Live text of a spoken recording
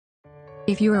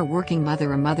If you're a working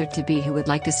mother or mother-to-be who would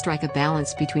like to strike a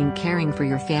balance between caring for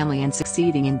your family and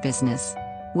succeeding in business,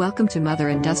 welcome to Mother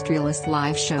Industrialist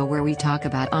Live Show, where we talk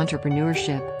about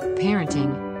entrepreneurship,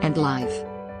 parenting, and life.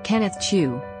 Kenneth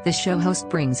Chu, the show host,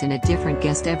 brings in a different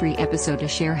guest every episode to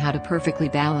share how to perfectly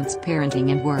balance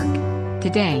parenting and work.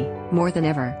 Today, more than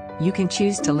ever, you can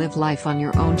choose to live life on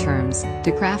your own terms,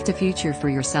 to craft a future for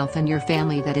yourself and your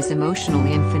family that is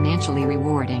emotionally and financially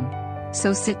rewarding.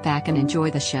 So sit back and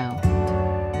enjoy the show.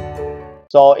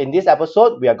 So in this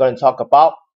episode, we are going to talk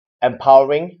about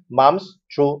empowering moms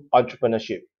through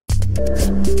entrepreneurship.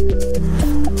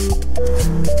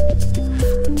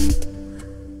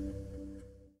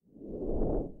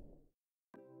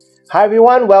 Hi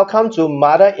everyone, welcome to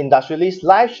Mother Industrialist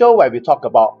Live Show, where we talk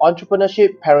about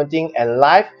entrepreneurship, parenting, and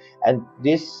life. And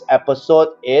this episode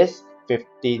is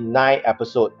 59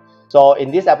 episode. So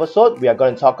in this episode, we are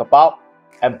going to talk about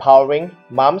empowering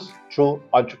moms through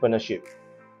entrepreneurship.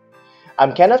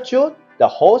 I'm Kenneth Chu, the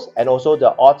host and also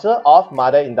the author of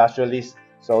Mother Industrialist.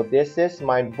 So this is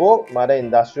my book, Mother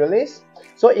Industrialist.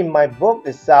 So in my book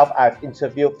itself, I've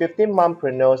interviewed 15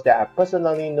 mompreneurs that I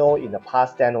personally know in the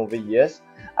past 10 over years.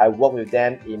 I work with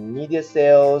them in media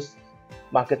sales,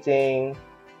 marketing,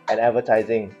 and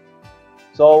advertising.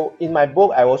 So in my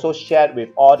book, I also shared with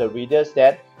all the readers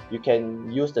that you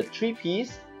can use the 3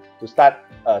 Ps to start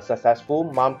a successful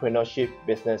mompreneurship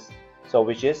business. So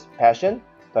which is passion,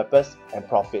 purpose, and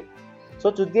profit. So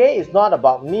today is not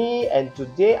about me, and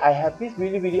today I have this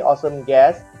really awesome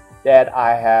guest that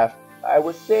I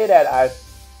would say that I've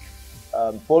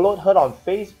followed her on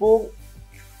Facebook,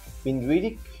 been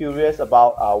really curious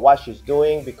about what she's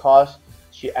doing because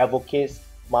she advocates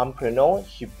mompreneur.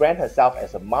 She brand herself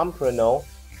as a mompreneur.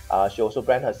 She also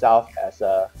brand herself as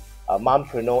a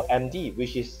Mompreneur MD,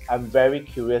 which is, I'm very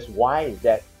curious why is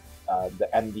that the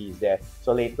MD is there.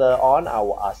 So later on I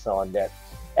will ask her on that.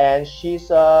 And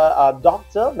she's a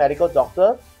doctor, medical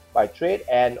doctor by trade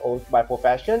and by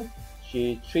profession.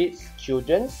 She treats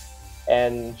children,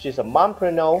 and she's a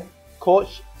mompreneur,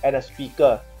 coach, and a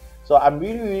speaker. So I'm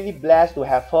really blessed to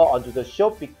have her onto the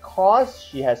show because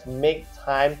she has made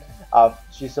time.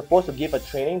 She's supposed to give a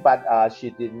training, but she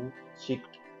didn't. She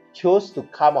chose to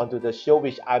come onto the show,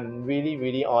 which I'm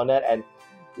really honored and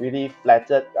really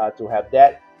flattered to have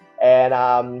that.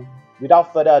 And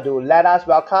without further ado, let us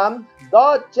welcome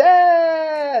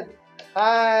Jet.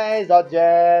 Hi,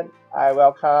 Jet. Hi,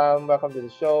 welcome to the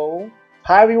show.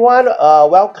 Hi everyone,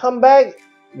 welcome back.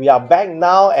 We are back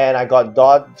now, and I got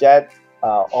Jet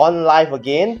on live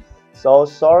again. So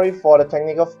sorry for the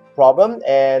technical problem,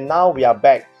 and now we are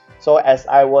back. So as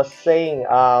I was saying,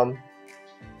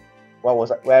 where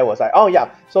was I? Oh yeah.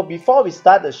 So before we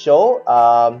start the show,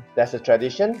 there's a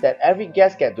tradition that every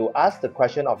guest get to ask the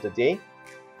question of the day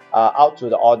out to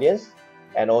the audience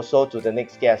and also to the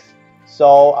next guest.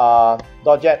 So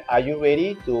Jet, are you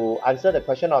ready to answer the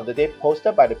question of the day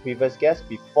posted by the previous guest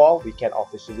before we can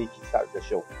officially start the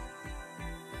show?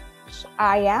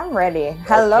 I am ready.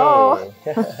 Hello.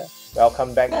 Okay.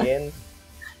 Welcome back in.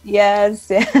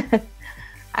 Yes.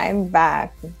 I'm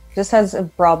back. Just has a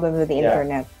problem with the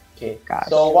internet. Okay. Gosh.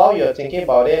 So while you're thinking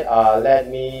about it, let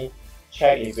me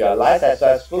check if you are live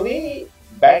successfully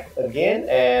back again,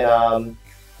 and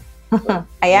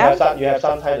I am. You have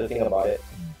some time to think about it.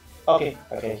 Okay,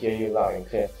 I can hear you loud and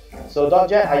clear. So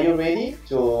Jet, are you ready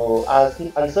to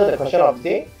answer the question of the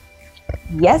day?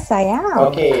 Yes, I am.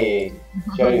 Okay,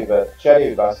 share it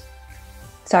with us.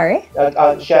 Sorry?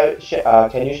 Can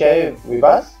you share it with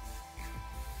us?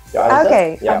 Your answer?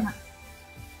 Okay. Yeah.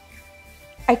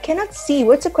 I cannot see.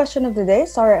 What's the question of the day?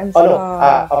 Sorry, I'm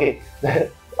so... okay.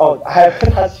 Oh, I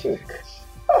haven't asked you.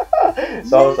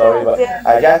 So sorry, but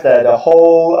I guess the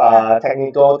whole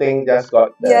technical thing just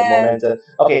got the momentum.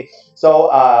 Okay, so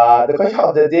the question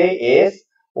of the day is,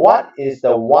 what is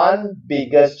the one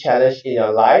biggest challenge in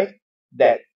your life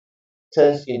that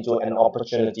turns into an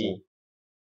opportunity?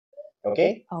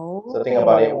 Okay, so think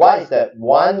about it. What is that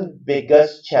one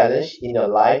biggest challenge in your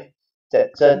life that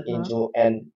turns into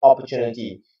an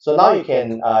opportunity? So now you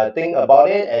can think about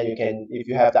it, and you can, if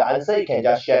you have the answer, you can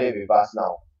just share it with us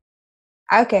now.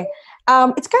 Okay.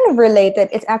 It's kind of related.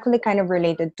 It's actually kind of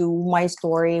related to my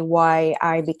story, why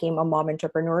I became a mom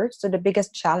entrepreneur. So the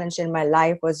biggest challenge in my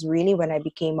life was really when I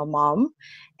became a mom,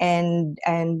 and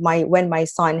when my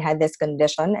son had this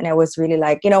condition, and I was really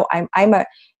like, I'm a,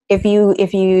 if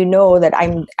you know that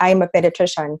I'm a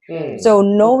pediatrician. So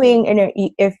knowing,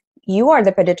 if you are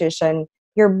the pediatrician,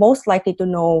 you're most likely to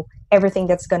know everything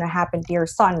that's going to happen to your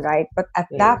son, right? But at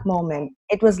that moment,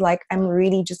 it was like I'm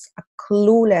just a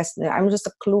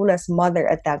clueless mother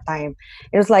at that time.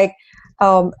 It was like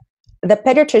the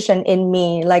pediatrician in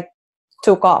me like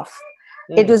took off.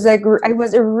 It Mm. was like I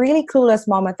was a really clueless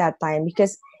mom at that time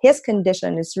because his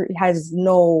condition has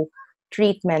no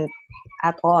treatment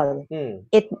at all. Mm.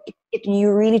 It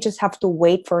you really just have to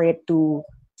wait for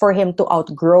him to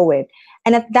outgrow it.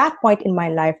 And at that point in my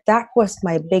life, that was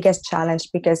my biggest challenge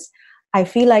because I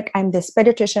feel like I'm this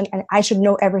pediatrician and I should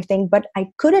know everything, but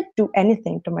I couldn't do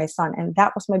anything to my son, and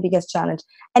that was my biggest challenge.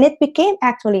 And it became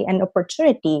actually an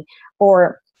opportunity,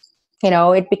 or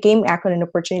it became actually an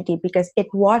opportunity because it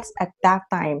was at that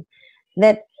time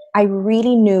that I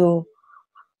really knew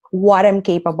what I'm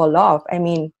capable of. I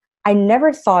mean, I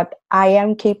never thought I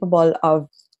am capable of,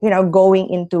 going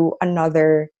into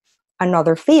another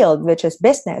field, which is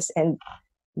business. And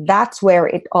that's where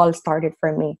it all started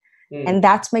for me. And Mm.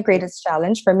 that's my greatest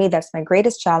challenge. For me, that's my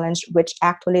greatest challenge, which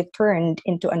actually turned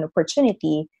into an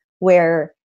opportunity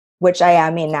which I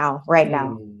am in now, right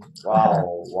now. Mm.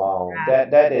 Wow, wow.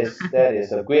 That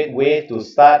is a great way to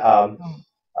start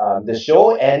the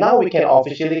show, and now we can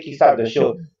officially kickstart the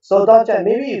show. So, Dr.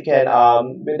 maybe you can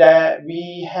that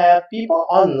we have people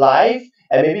on live,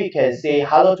 and maybe you can say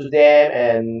hello to them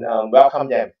and welcome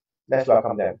them. Let's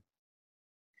welcome them.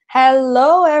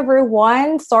 Hello,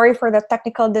 everyone. Sorry for the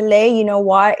technical delay. You know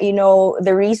why?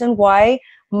 The reason why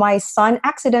my son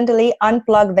accidentally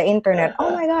unplugged the internet.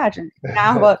 Oh my gosh.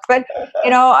 Now, but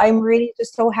I'm really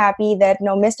just so happy that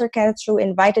Mr. Kenneth Chu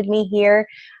invited me here.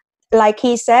 Like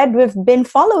he said, we've been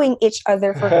following each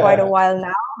other for quite a while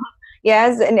now.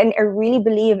 Yes, and I really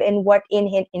believe in what in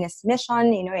his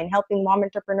mission, in helping mom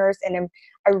entrepreneurs, and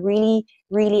I really,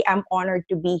 really am honored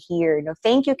to be here.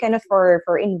 Thank you, Kenneth,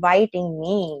 for inviting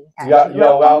me. Yes, and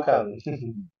You're welcome.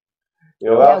 welcome.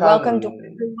 You're Yeah, welcome to welcome.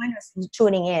 everyone who's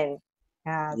tuning in.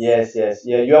 Yes. Yes, yes,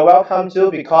 yeah. You're welcome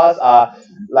too, because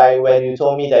like when you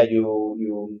told me that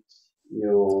you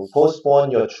postpone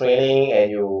your training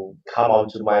and you come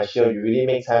onto my show, you really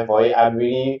make time for it. I'm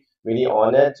really really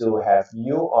honored to have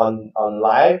you on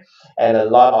live, and a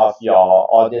lot of your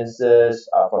audiences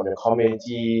from your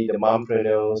community, the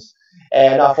mompreneurs.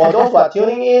 And for those who are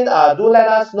tuning in, do let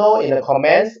us know in the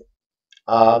comments.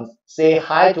 Say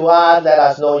hi to us, let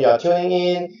us know you're tuning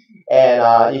in.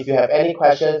 And if you have any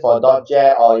question for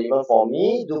Jet or even for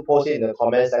me, do post it in the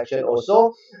comment section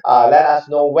also. Let us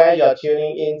know where you're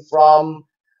tuning in from.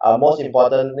 Most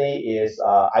importantly is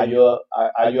are you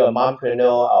a mompreneur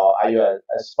or are you an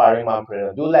aspiring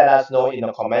mompreneur? Do let us know in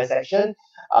the comment section.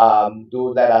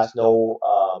 Do let us know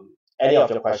any of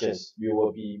your questions. We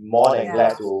will be more than Yeah.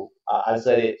 glad to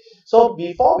answer it. So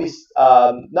before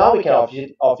now we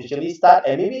can officially start,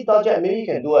 and maybe Dr. maybe you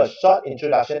can do a short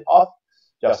introduction of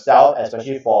yourself,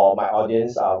 especially for my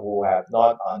audience who have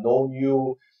not known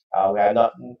you, who have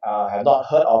not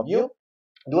heard of you.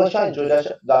 Do a short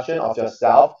introduction of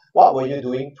yourself. What were you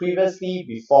doing previously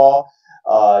before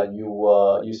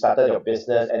you started your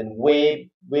business, and way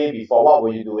before what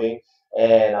were you doing,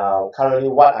 and currently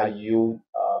what are you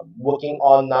working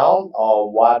on now,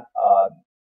 or what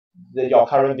your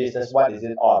current business, what is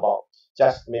it all about?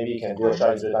 Just maybe you can do a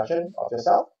short introduction of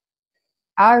yourself.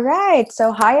 All right.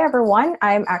 So, hi everyone.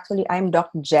 I'm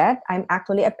Dr. Jet. I'm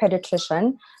actually a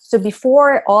pediatrician. So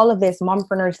before all of this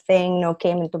mompreneur thing,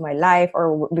 came into my life,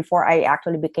 or before I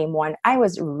actually became one, I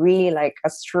was really like a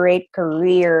straight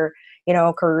career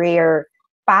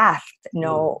path,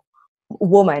 Mm.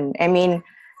 woman. I mean,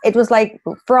 it was like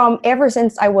from ever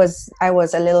since I was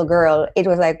a little girl. It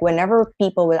was like whenever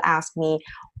people will ask me,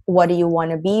 "What do you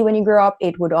want to be when you grow up?"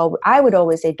 I would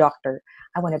always say doctor.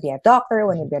 I want to be a doctor. I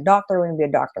want to be a doctor. I want to be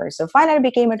a doctor. So finally, I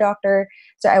became a doctor.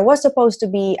 So I was supposed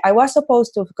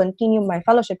to continue my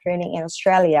fellowship training in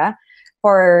Australia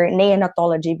for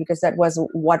neonatology because that was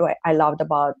what I loved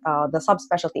about the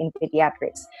subspecialty in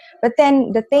pediatrics. But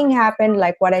then the thing happened,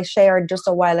 like what I shared just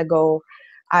a while ago.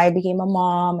 I became a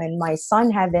mom, and my son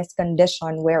had this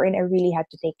condition wherein I really had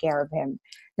to take care of him.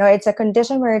 Now, it's a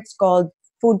condition where it's called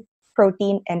food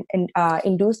protein and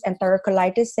induced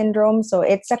enterocolitis syndrome. So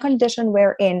it's a condition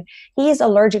wherein he is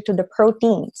allergic to the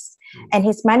proteins, and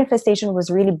his manifestation was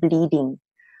really bleeding.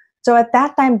 So at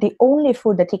that time, the only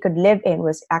food that he could live in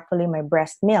was actually my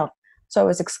breast milk. So I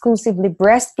was exclusively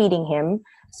breastfeeding him.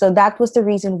 So that was the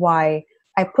reason why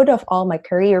I put off all my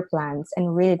career plans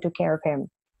and really took care of him.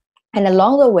 And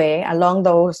along the way, along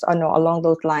those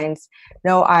lines,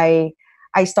 I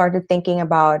started thinking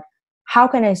about how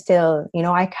can I still,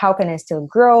 how can I still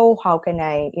grow? How can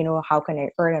I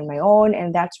earn on my own?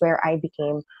 And that's where I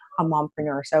became a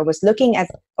mompreneur. So I was looking at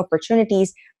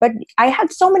opportunities, but I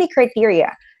had so many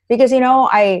criteria because,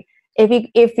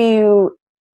 if you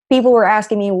people were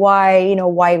asking me why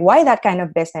that kind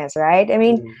of business, right? I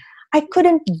mean, Mm. I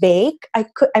couldn't bake.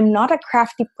 I'm not a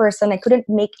crafty person. I couldn't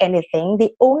make anything.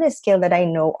 The only skill that I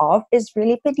know of is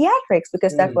really pediatrics,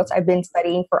 because that's what I've been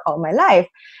studying for all my life.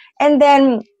 And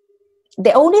then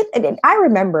I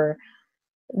remember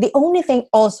the only thing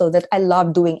also that I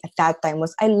loved doing at that time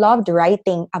was I loved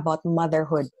writing about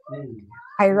motherhood.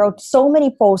 I wrote so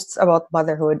many posts about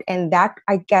motherhood, and that,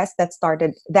 I guess, that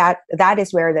started that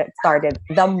is where that started,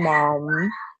 the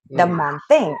mom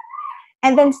thing.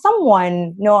 And then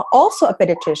someone, also a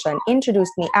pediatrician,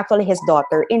 introduced me, actually his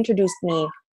daughter introduced me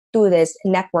to this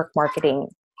network marketing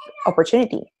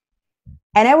opportunity.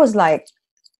 And I was like,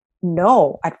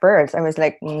 no, at first. I was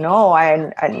like, no,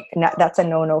 that's a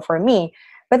no for me.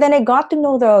 But then I got to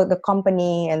know the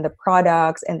company and the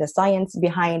products and the science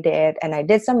behind it. And I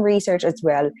did some research as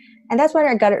well. And that's when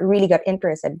I really got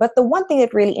interested. But the one thing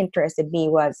that really interested me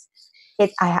was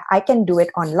I can do it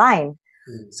online.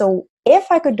 So if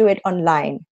I could do it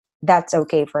online, that's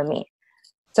okay for me.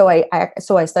 So I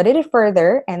studied it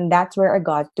further, and that's where I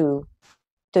got to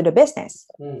the business.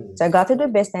 So I got to the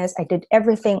business. I did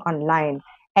everything online.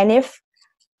 And if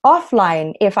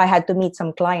offline, if I had to meet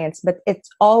some clients, but it's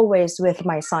always with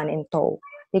my son in tow,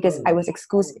 because I was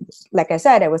exclusive. Like I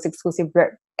said, I was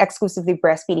exclusively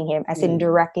breastfeeding him, as in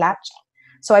direct latching.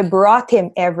 So I brought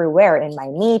him everywhere in my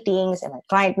meetings and my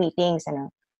client meetings, and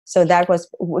so that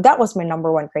was my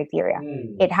number one criteria.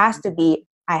 It has to be,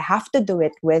 I have to do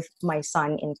it with my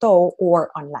son in tow or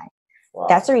online. Wow.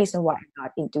 That's the reason why I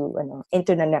got into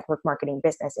the network marketing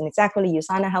business. And it's actually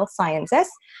USANA Health Sciences,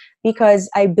 because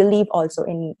I believe also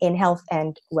in health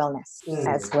and wellness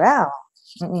as well.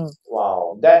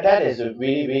 Wow, that is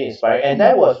really, really inspiring. And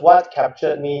that was what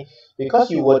captured me, because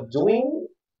you were doing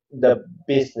the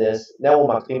business, network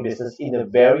marketing business, in a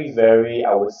very, very,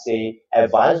 I would say,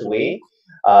 advanced way.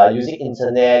 Using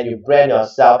internet, you brand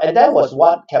yourself, and that was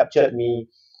what captured me.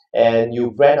 And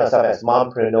you brand yourself as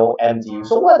Mompreneur MD.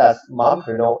 So what does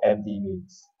Mompreneur MD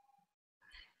means?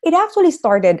 It actually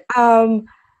started.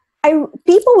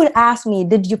 People would ask me,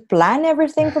 "Did you plan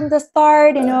everything from the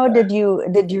start? Did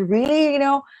you really?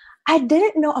 I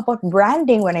didn't know about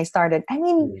branding when I started. I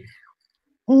mean,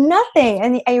 nothing,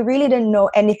 and I really didn't know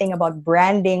anything about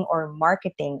branding or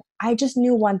marketing. I just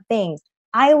knew one thing: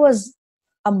 I was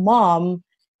a mom,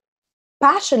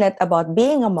 passionate about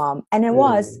being a mom, and I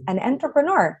was an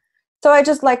entrepreneur. So I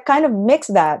just kind of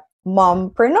mixed that,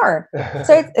 mompreneur.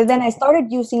 So then I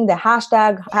started using the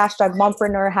hashtag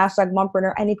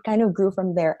mompreneur, and it kind of grew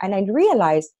from there. And I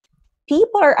realized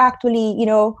people are actually,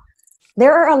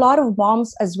 there are a lot of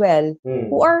moms as well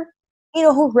who are,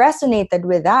 who resonated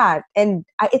with that. And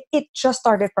it just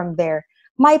started from there.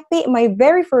 My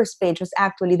very first page was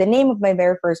actually, the name of my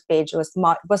very first page was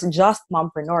just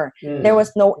Mompreneur. There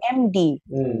was no MD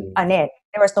on it.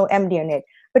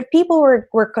 But people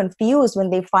were confused when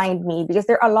they find me, because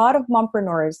there are a lot of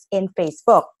mompreneurs in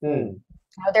Facebook.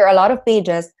 Now, there are a lot of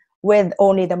pages with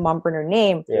only the mompreneur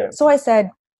name. So I said,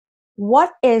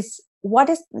 what is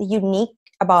unique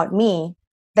about me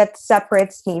that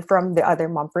separates me from the other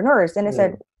mompreneurs? And I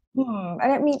said,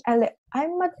 I mean,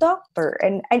 I'm a doctor,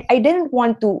 and I didn't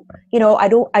want to, I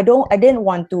didn't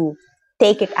want to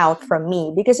take it out from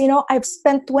me, because I've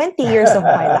spent 20 years of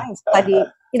my life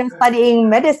studying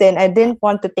medicine. I didn't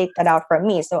want to take that out from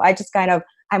me, so I just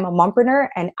I'm a mompreneur,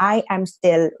 and I am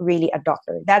still really a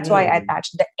doctor. That's why I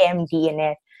attached the MD in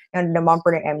it, and the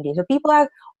Mompreneur MD. So people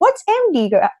ask, what's MD?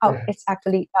 Oh, it's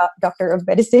actually Doctor of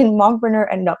Medicine, Mompreneur,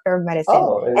 and Doctor of Medicine.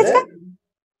 Oh, is it?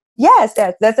 Yes,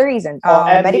 that's the reason.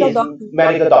 Medical doctor.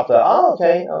 Medical doctor. Oh,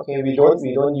 okay. We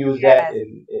don't use that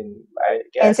in I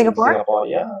guess in Singapore.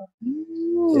 Yeah.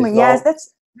 Yes,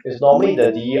 it's normally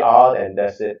the DER, and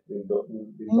that's it. We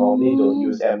normally don't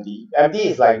use MD. MD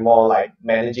is more like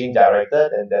managing director,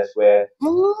 and that's where.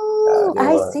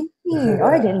 I see. Oh,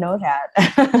 I didn't know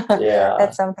that. Yeah.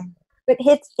 That's something. But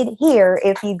here,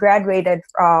 if you graduated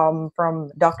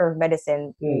from Doctor of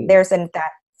Medicine, there's an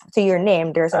to your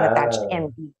name. There's an attached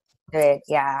MD.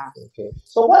 Yeah. Okay.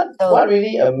 So what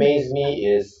really amazed me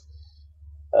is,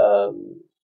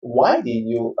 why did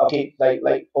you,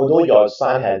 although your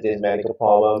son has this medical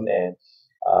problem, and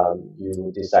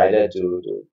you decided to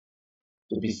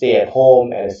be stay at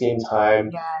home, at the same time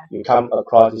you come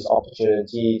across this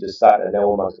opportunity to start a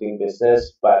network marketing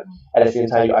business, but at the same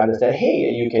time you understand, hey,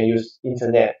 you can use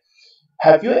internet.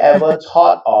 Have you ever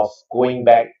thought of going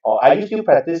back, or are you still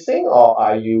practicing, or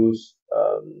are you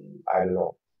I don't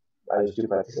know, are you still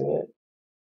practicing it?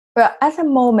 Well, at the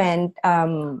moment,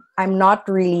 I'm not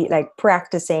really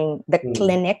practicing the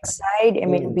clinic side. I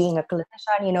mean, being a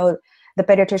clinician, the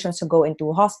pediatricians who go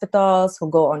into hospitals, who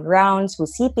go on rounds, who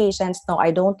see patients. No,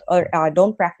 I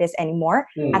don't practice anymore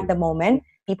at the moment,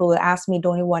 people will ask me,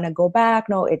 don't you want to go back?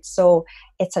 No, it's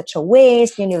such a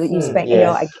waste. You spent,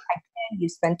 Yes. you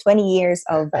spend 20 years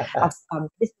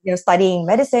studying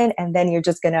medicine, and then you're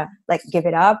just gonna like give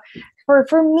it up.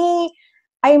 For me,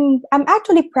 I'm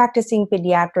actually practicing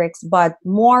pediatrics, but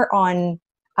more on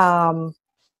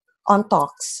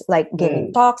talks, like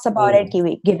giving talks about it,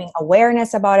 giving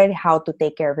awareness about it, how to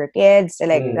take care of your kids,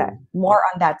 like that, more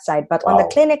on that side. But on the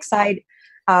clinic side,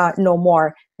 no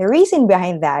more. The reason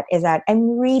behind that is that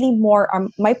I'm really more,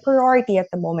 my priority at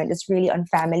the moment is really on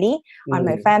family, on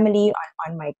my family,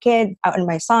 on my kid, on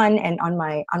my son, and on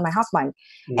my husband.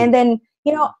 And then,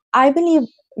 I believe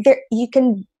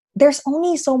there's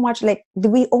only so much, like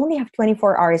we only have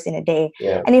 24 hours in a day.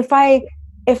 Yeah. And if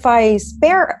I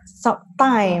spare some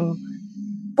time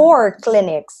for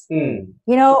clinics,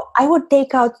 I would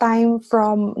take out time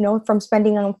from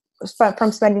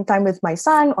spending time with my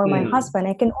son or my husband.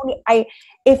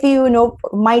 If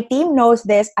my team knows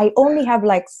this, I only have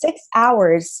like 6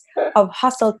 hours of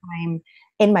hustle time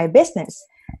in my business.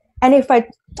 And if I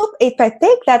take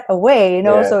that away,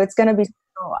 so it's gonna be,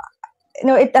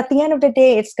 at the end of the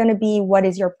day, it's gonna be what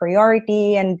is your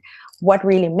priority and what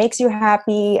really makes you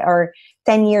happy. Or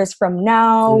 10 years from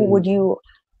now,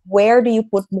 where do you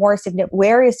put more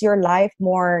where is your life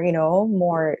more,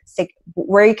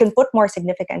 where you can put more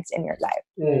significance in your life?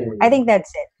 I think that's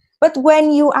it. But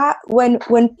when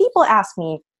people ask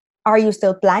me, are you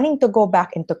still planning to go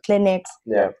back into clinics?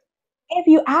 Yeah. If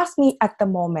you ask me at the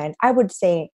moment, I would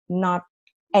say not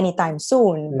anytime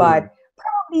soon, but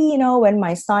probably, when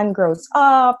my son grows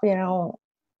up,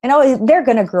 they're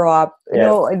gonna grow up.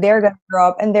 They're gonna grow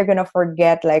up and they're gonna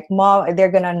forget, like, mom.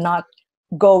 They're gonna not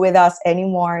go with us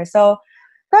anymore. So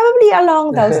probably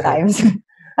along those times.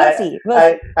 We'll see.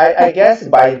 I guess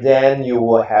by then you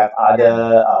will have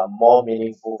other more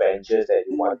meaningful ventures that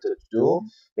you wanted to do.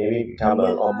 Maybe become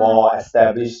a more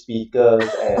established speakers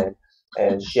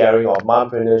and sharing of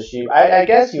mompreneurship. I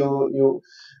guess you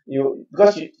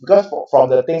because from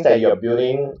the things that you're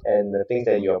building and the things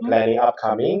that you're planning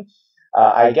upcoming,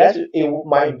 I guess it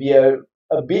might be a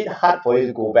bit hard for you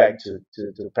to go back to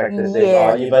practicing,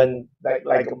 or even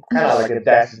like kind of like a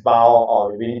desk bound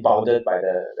or really bounded by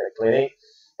the clinic.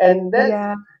 And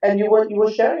then and you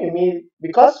were sharing with me,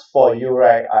 because for you,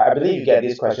 right, I believe you get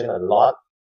this question a lot.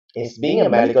 Is being a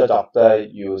medical doctor,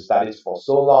 you studied for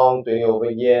so long, 20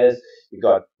 over years, you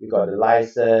got the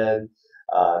license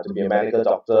to be a medical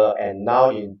doctor, and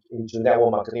now into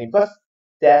network marketing, because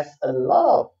there's a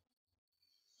lot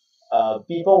of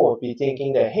people will be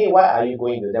thinking that, hey, why are you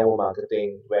going to network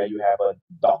marketing where you have a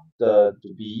doctor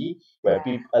to be, where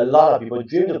a lot of people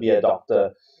dream to be a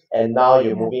doctor, and now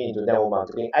you're moving into network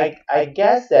marketing. I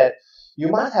guess that you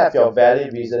must have your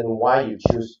valid reason why you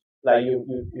choose. Like you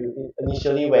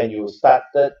initially, when you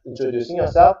started introducing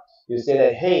yourself, you say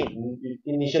that, hey,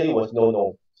 initially was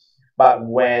no, but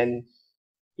when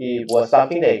it was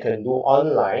something that you can do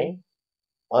online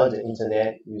on the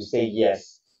internet, you say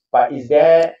yes. But is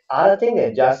there other thing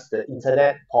than just the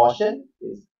internet portion?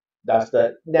 Does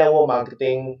the network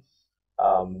marketing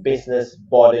business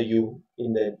bother you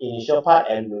in the initial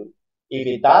part? And if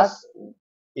it does,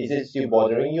 is it still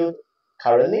bothering you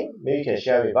currently? Maybe you can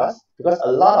share with us, because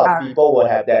a lot of people will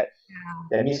have that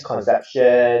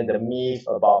misconception, the myth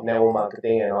about network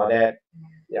marketing and all that.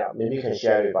 Yeah, maybe you can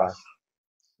share with us.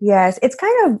 Yes, it's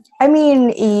kind of, I mean,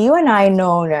 you and I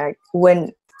know that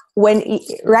when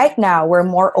right now we're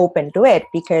more open to it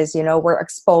because, we're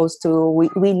exposed to,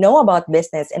 we know about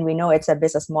business and we know it's a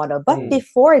business model. But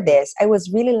before this, I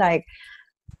was really like,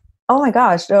 oh my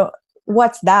gosh,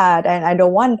 what's that? And I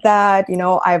don't want that.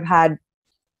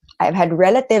 I've had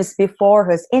relatives before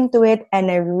who's into it, and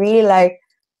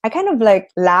I kind of like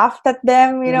laughed at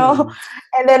them,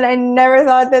 and then I never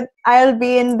thought that I'll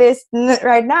be in this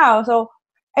right now. So,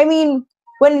 I mean,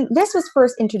 when this was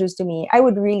first introduced to me, I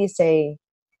would really say,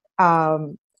 I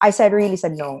really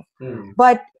said no.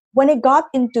 But when it got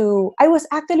into, I was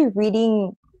actually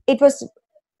reading, it was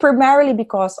primarily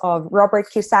because of Robert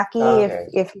Kiyosaki,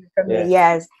 if you're familiar.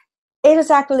 Yes. It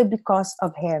was actually because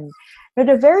of him. Now,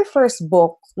 the very first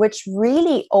book, which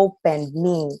really opened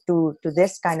me to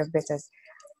this kind of business,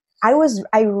 I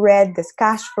read this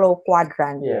Cash Flow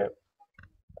Quadrant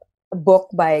book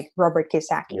by Robert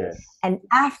Kiyosaki. And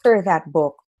after that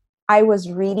book, I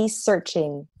was really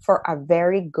searching for a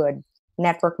very good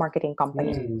network marketing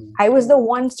company. I was the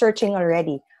one searching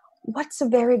already. What's a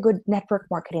very good network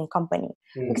marketing company?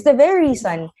 Because the very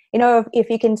reason, if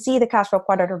you can see the cash flow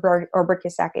quadrant of Robert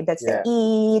Kiyosaki, that's the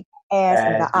E, S,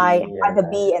 and the I, and the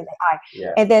B, and the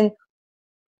I. And then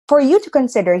for you to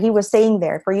consider, he was saying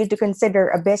there, for you to consider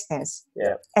a business,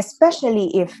 Yeah. especially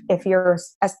if you're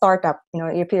a startup,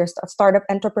 if you're a startup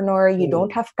entrepreneur, you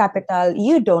don't have capital,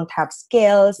 you don't have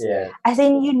skills. Yeah. I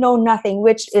think you know nothing,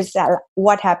 which is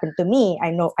what happened to me. I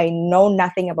know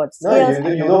nothing about No, skills.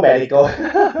 you know medical.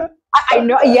 I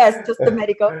know, yes, just the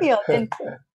medical field, and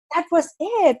that was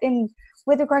it. And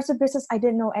with regards to business, I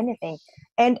didn't know anything.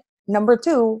 And number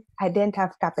two, I didn't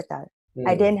have capital.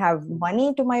 I didn't have money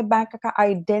to my bank account. I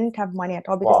didn't have money at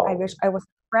all because Wow. I was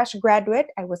a fresh graduate.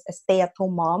 I was a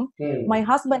stay-at-home mom. My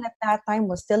husband at that time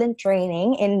was still in training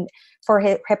for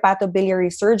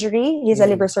hepatobiliary surgery. He's a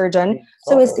liver surgeon,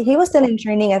 so he was still in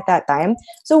training at that time.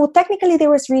 So technically,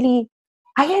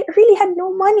 I really had no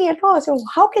money at all. So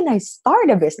how can I start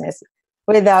a business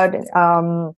without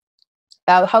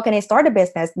how can I start a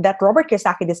business that Robert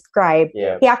Kiyosaki described?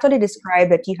 Yeah. He actually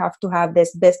described that you have to have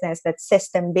this business that's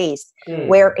system-based,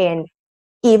 wherein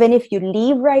even if you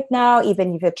leave right now,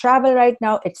 even if you travel right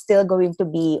now, it's still going to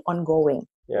be ongoing.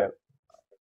 Yeah.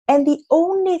 And the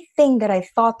only thing that I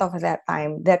thought of at that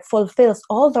time that fulfills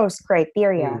all those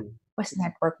criteria was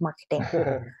network marketing.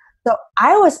 So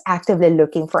I was actively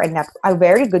looking for a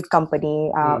very good company,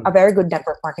 a very good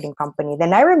network marketing company.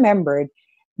 Then I remembered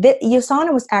that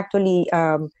Yusana was actually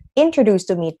introduced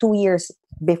to me 2 years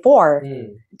before.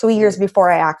 2 years before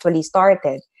I actually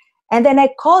started. And then I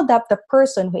called up the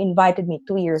person who invited me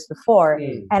 2 years before,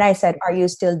 and I said, "Are you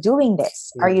still doing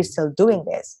this? Are you still doing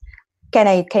this?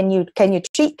 Can you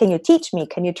teach me?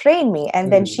 Can you train me?"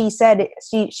 And then she said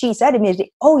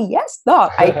immediately, "Oh yes,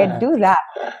 doc, I can do that."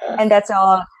 And that's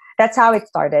all. That's how it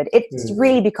started. It's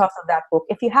really because of that book.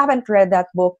 If you haven't read that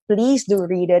book, please do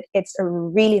read it. It's a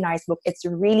really nice book. It's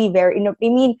really very,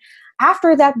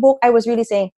 after that book, I was really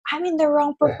saying, I'm in the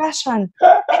wrong profession.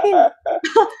 I mean,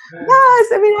 yes,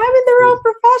 I'm in the wrong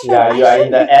profession. Yeah, you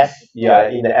are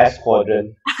in the S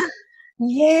quadrant.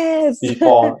 Yes.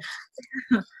 Before.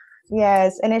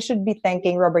 Yes, and I should be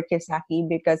thanking Robert Kiyosaki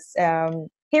because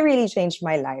he really changed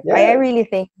my life. Yeah. I really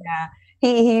think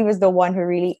he was the one who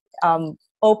really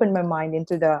opened my mind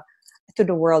into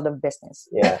the world of business.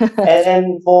 Yeah.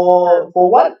 And for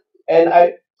what, and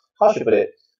how should I put it?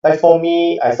 Like for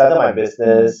me, I started my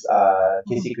business,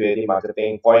 TC Creative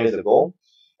Marketing 4 years ago.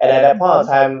 And at that point of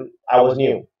time, I was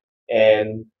new.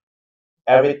 And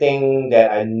everything that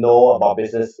I know about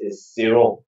business is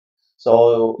zero.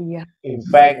 So Yeah. in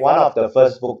fact, one of the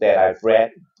first book that I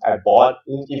bought,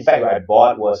 I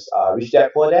bought was Rich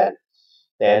Dad Poor Dad.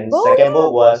 Then second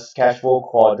book was Cash Flow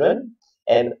Quadrant,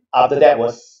 and after that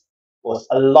was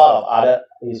a lot of other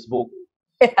his book.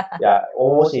 Yeah,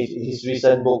 almost his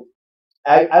recent book.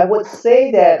 I would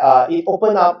say that it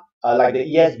opened up like the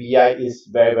ESBI is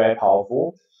very very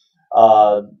powerful.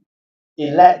 Uh,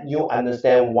 it let you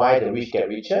understand why the rich get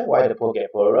richer, why the poor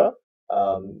get poorer.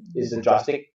 It's a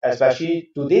drastic, especially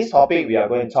today's topic we are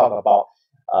going to talk about,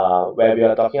 where we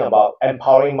are talking about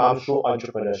empowering moms through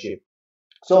entrepreneurship.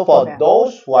 So for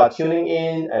those who are tuning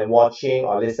in and watching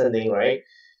or listening, right,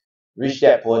 Rich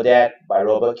Dad Poor Dad by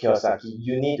Robert Kiyosaki,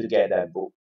 you need to get that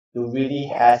book. It really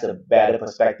has a better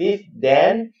perspective.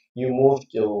 Then you move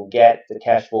to get the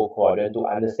cash flow quadrant to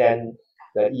understand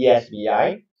the ESBI.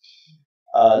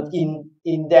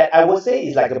 In that, I would say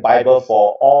it's like a Bible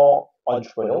for all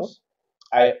entrepreneurs.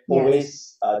 I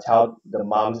always tell the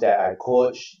moms that I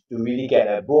coach to really get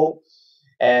a book.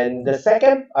 And the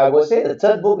second, I would say the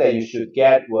third book that you should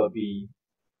get will be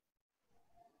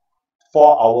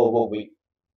 4 Hour Work Week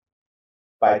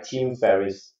by Tim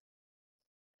Ferriss.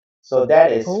 So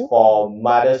that is for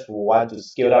mothers who want to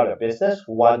scale out their business,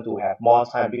 who want to have more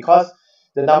time. Because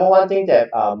the number one thing that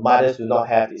mothers do not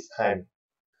have is time.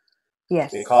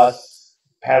 Yes. Because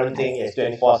parenting is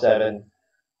 24/7.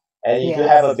 And if you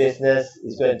have a business,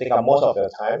 it's going to take up most of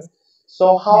your time.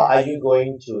 So how are you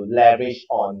going to leverage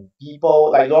on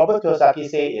people? Like Robert Kiyosaki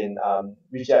say in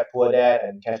Rich Dad Poor Dad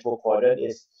and Cash Flow Quadrant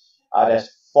is there's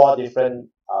 4 different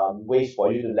ways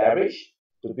for you to leverage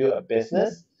to build a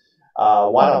business.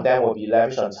 One of them will be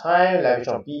leverage on time, leverage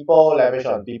on people, leverage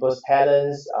on people's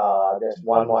talents. There's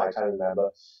one more I can't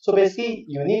remember. So basically,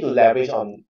 you need to leverage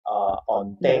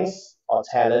on things or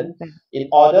talent in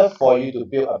order for you to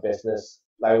build a business.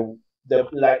 Like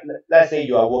let's say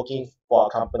you are working for a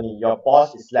company, your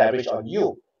boss is leveraged on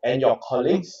you and your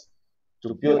colleagues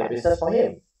to build a business for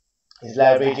him. He's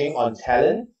leveraging on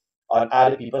talent, on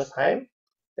other people's time.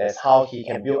 That's how he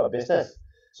can build a business.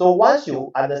 So once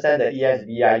you understand the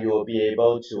ESBI, you will be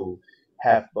able to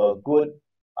have a good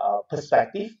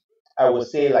perspective. I would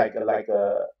say like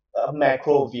a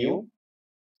macro view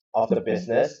of the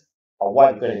business or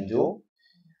what you're going to do,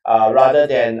 rather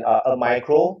than a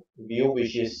micro view,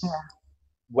 which is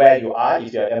where you are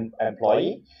if you're an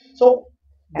employee. So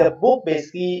Yeah. the book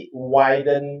basically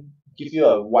give you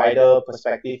a wider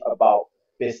perspective about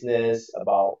business,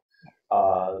 about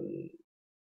um,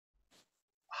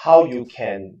 how you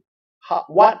can,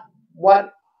 what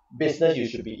business you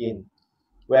should be in.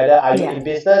 Whether are you Yeah. in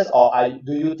business or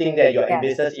do you think that you're in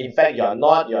Yes. business? In fact, you're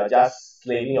not. You're just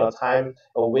slaving your time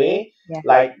away. Yeah.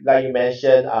 Like you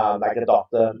mentioned, like a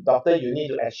doctor. Doctor, you need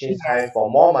to exchange time Yes. for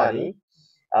more money.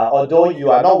 Although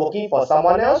you are not working for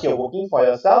someone else, you're working for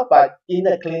yourself. But in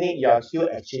the clinic, you are still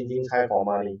exchanging time for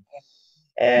money,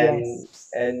 and Yes.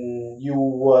 you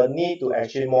will need to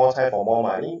exchange more time for more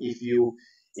money. If you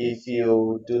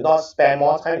do not spend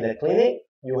more time in the clinic,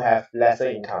 you have lesser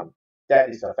income. That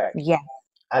is a fact, Yeah.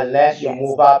 unless you Yes.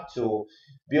 move up to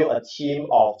build a team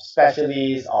of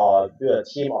specialists or build a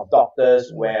team of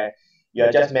doctors where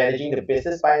you're just managing the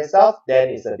business by yourself, then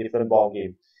it's a different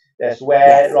ballgame. That's where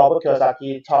Yes. Robert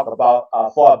Kiyosaki talked about,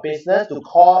 for a business to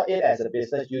call it as a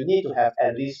business, you need to have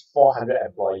at least 400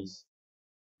 employees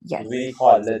to really Yes.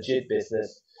 call it legit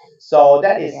business. So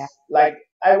that is Yeah. like,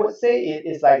 I would say it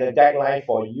is like a guideline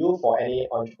for you, for any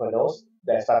entrepreneurs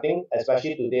that's starting,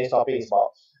 especially today's topic is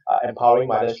about empowering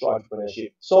mothers through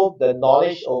entrepreneurship. So the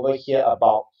knowledge over here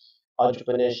about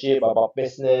entrepreneurship, about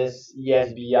business,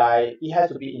 ESBI, it has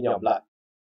to be in your blood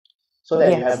so that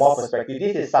you have more Yes. perspective.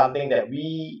 This is something that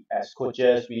we as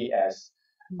coaches, we Yes.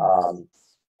 um,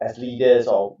 as leaders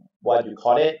or what you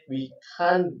call it, we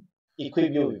can't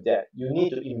equip you with that. You need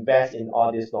to invest in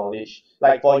all this knowledge.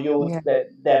 Like for you, Yeah.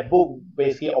 that book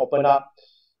basically open up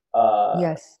uh,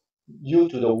 Yes. you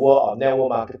to the world of network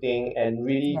marketing and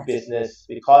really Yes. business,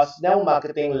 because network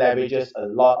marketing leverages a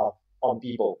lot of on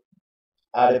people,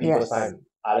 other people's Yes. time,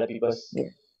 other people's Yeah.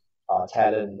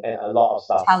 talent, and a lot of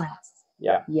stuff. Talents.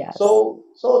 Yeah. Yes. So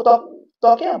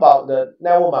talking about the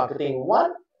network marketing,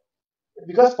 what,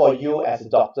 because for you as a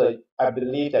doctor, I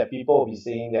believe that people will be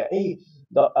saying that, hey,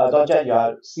 Dr. Jet, you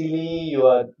are silly, you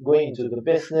are going into the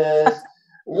business.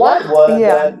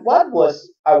 Yeah. What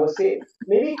was, I would say,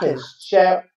 maybe you can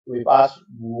share with us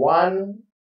one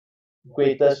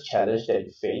greatest challenge that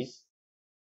you face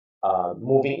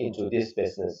moving into this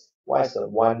business. What is the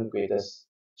one challenge, greatest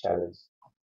challenge?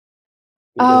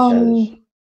 Um.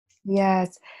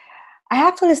 Yes. I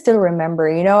actually still remember,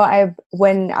 I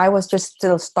when I was just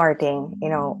still starting,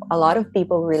 a lot of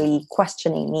people really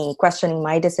questioning me, questioning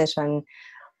my decision.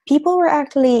 People were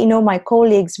actually, my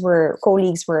colleagues were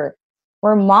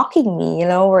mocking me,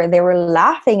 where they were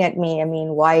laughing at me. I mean,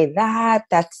 why that?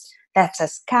 That's a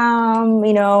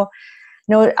scam,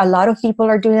 a lot of people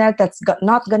are doing that. That's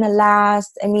not gonna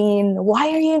last. I mean, why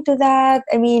are you into that?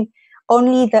 I mean,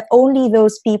 only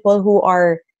those people who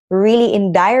are really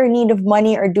in dire need of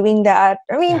money are doing that.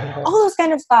 I mean, all those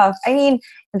kind of stuff. I mean,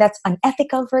 that's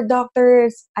unethical for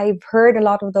doctors. I've heard a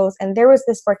lot of those, and there was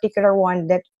this particular one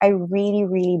that I really,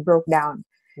 really broke down.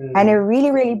 And I Mm.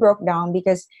 really, really broke down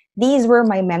because these were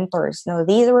my mentors. No,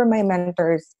 these were my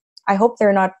mentors. I hope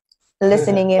they're not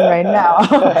listening in right now.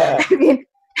 I mean,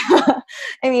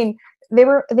 I mean, they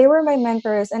were my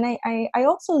mentors, and I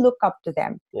also look up to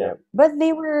them. Yeah. But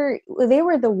they were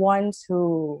the ones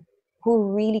who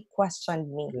really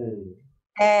questioned me, Mm.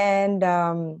 and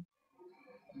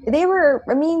they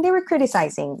were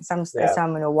criticizing Yeah.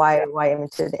 some, why I'm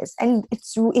into this, and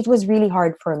it was really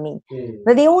hard for me. Mm.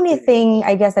 But the only thing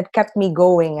I guess that kept me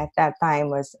going at that time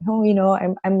was,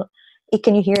 I'm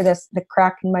can you hear the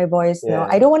crack in my voice? No, Yeah.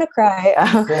 I don't want to cry.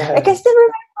 I can still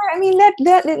remember. I mean, that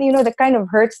the kind of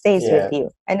hurt stays with Yeah. you,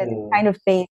 and the Mm. kind of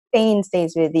pain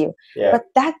stays with you. Yeah. But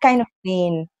that kind of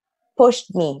pain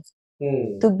pushed me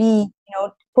Mm. to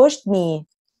pushed me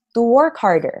to work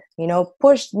harder,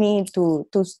 pushed me to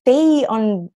stay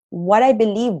on what I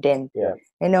believed in, Yeah.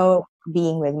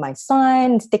 being with my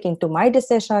son, sticking to my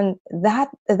decision. That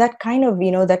kind of,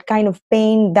 that kind of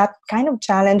pain, that kind of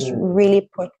challenge Mm. really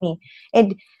put me. And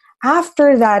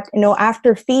after that,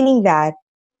 after feeling that,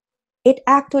 it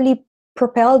actually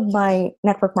propelled my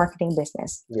network marketing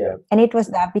business. Yeah. And it was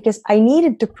that because I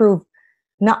needed to prove,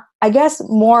 not, I guess,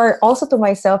 more also to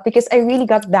myself, because I really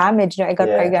got damaged. I got,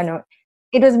 Yeah.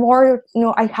 it was more,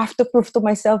 I have to prove to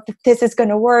myself that this is going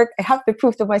to work. I have to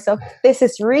prove to myself this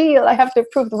is real. I have to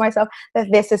prove to myself that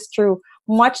this is true,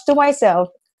 much to myself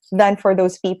than for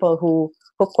those people who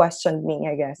questioned me,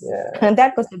 I guess. Yeah. And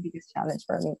that was the biggest challenge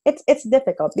for me. It's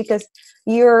difficult because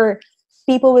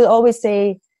people will always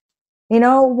say,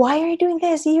 why are you doing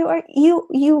this?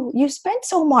 You spend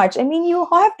so much. I mean, you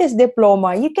have this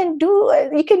diploma. You can do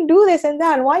this and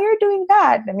that. Why are you doing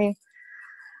that? I mean,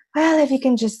 well, if you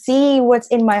can just see what's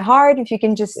in my heart, if you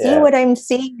can just see Yeah. what I'm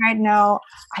seeing right now,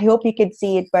 I hope you can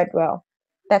see it. But well,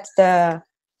 that's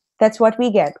That's what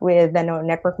we get with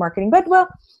network marketing. But well,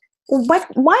 what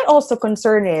my also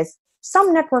concern is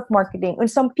some network marketing and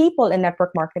some people in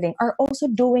network marketing are also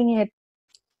doing it,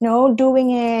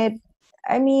 doing it.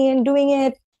 I mean, doing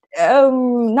it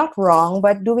not wrong,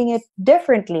 but doing it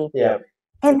differently. Yeah.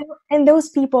 And those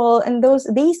people and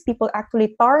these people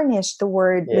actually tarnish the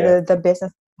word, Yeah. the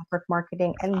business network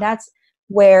marketing, and that's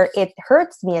where it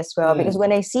hurts me as well, because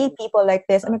when I see people like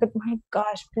this, I'm like, oh my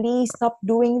gosh, please stop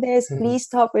doing this, please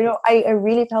stop. I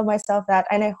really tell myself that,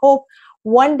 and I hope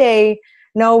one day,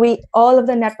 we all of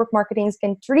the network marketings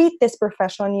can treat this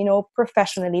profession,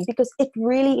 professionally, because it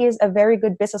really is a very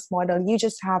good business model. You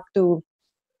just have to,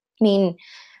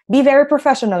 be very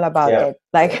professional about Yeah. it.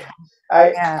 Like,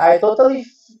 I totally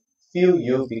feel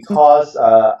you, because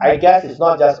I guess it's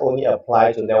not just only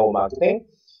applied to network marketing.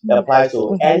 It applies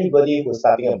to anybody who's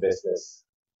starting a business,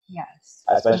 Yes.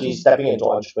 especially stepping into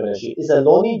entrepreneurship. It's a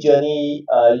lonely journey.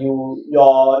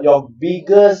 Your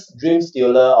biggest dream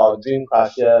stealer or dream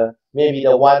crusher may be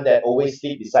the one that always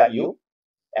sleep beside you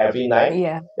every night,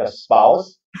 Yeah. your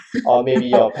spouse, or maybe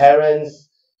your parents,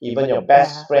 even your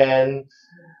best friend.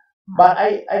 But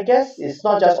I guess it's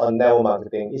not just on network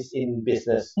marketing, it's in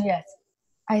business. Yes,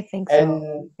 I think so.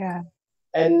 And Yeah.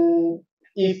 and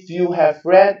if you have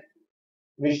read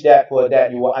Rich Dad Poor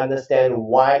Dad, you will understand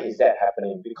why is that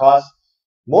happening. Because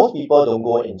most people don't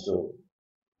go into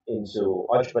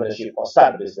entrepreneurship or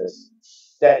start a business.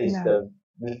 That is No.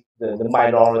 the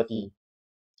minority.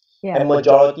 Yeah. And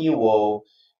majority will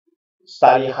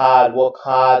study hard, work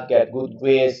hard, get good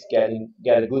grades, get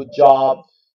a good job,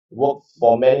 work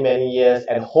for many years,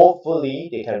 and hopefully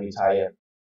they can retire.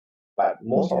 But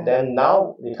most of them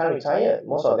now, they can't retire.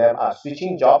 Most of them are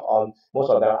switching job, or most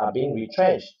of them are being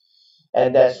retrenched.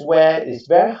 And that's where it's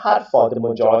very hard for the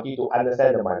majority to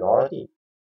understand the minority.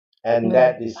 And Yeah.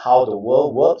 that is how the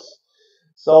world works.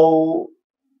 So,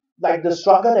 like, the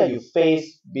struggle that you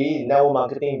face, be it in network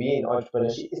marketing, be it in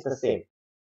entrepreneurship, is the same.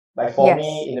 Like for Yes.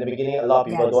 me, in the beginning, a lot of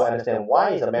people don't Yes. understand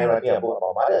why is a man writing a book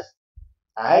about mothers.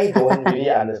 I don't really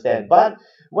understand. But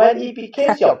when it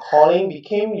became your calling,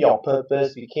 became your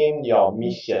purpose, became your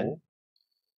mission,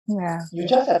 Yeah. you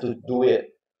just have to do it.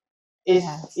 It's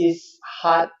Yes. it's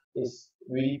hard. It's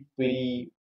really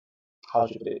pretty. How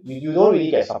should I put it? You don't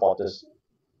really get supporters.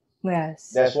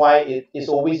 Yes. That's why it's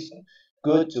always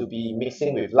good to be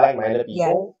mixing with like-minded Yes.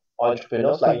 people,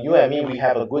 entrepreneurs like you and me. We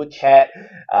have a good chat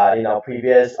in our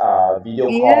previous video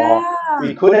call. Yeah.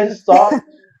 We couldn't stop.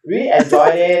 Really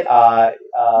enjoyed it.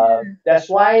 That's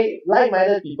why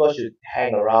like-minded people should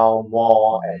hang around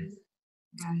more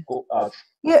and go,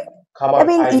 Yeah. come I up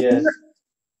with mean, ideas.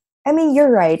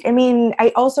 you're right. I mean,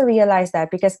 I also realized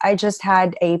that because I just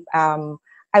had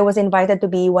I was invited to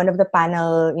be one of the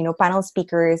panel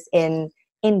speakers in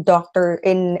doctor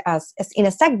in a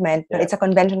segment. Yeah. It's a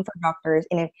convention for doctors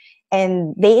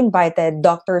and they invited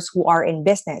doctors who are in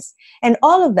business, and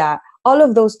all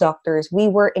of those doctors, we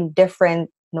were in different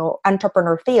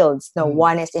entrepreneur fields.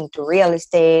 One is into real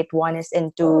estate, one is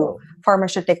into Oh.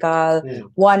 pharmaceutical, Mm.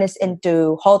 one is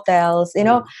into hotels.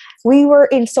 We were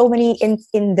in so many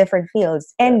in different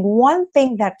fields, and one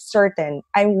thing that's certain,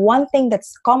 and one thing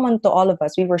that's common to all of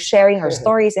us, we were sharing our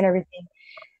stories and everything.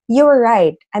 You were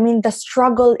right. I mean, the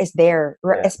struggle is there,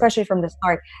 Yeah. especially from the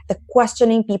start. The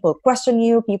questioning, people question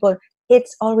you, people,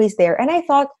 it's always there. And I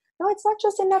thought, no, it's not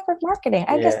just in network marketing.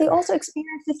 I guess they also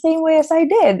experience the same way as I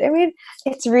did. I mean,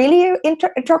 it's really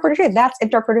entrepreneurship. That's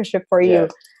entrepreneurship for you.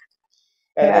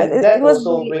 And It that was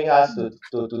also really, brings us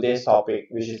to today's topic,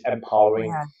 which is empowering.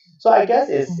 yeah. So I guess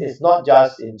it's not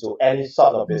just into any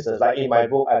sort of business. Like in my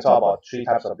book, I talk about three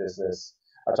types of business.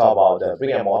 I talk about the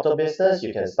brick and mortar business.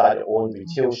 You can start your own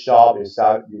retail shop.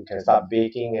 You can start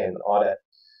baking and all that.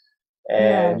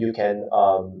 Yeah. And you can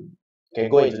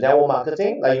go into network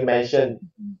marketing, like you mentioned.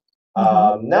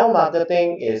 Network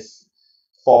marketing is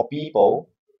for people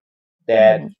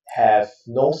that have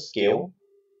no skill,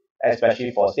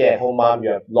 especially for stay-at-home mom.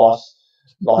 You have lost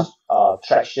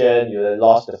traction. You have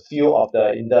lost the feel of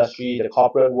the industry, the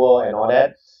corporate world, and all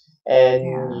that, and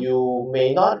Yeah. you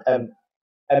may not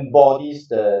embodies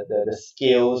the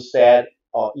skill set,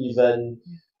 or even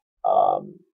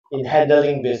um, in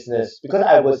handling business. Because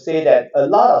I would say that a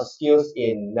lot of skills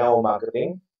in network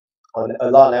marketing, or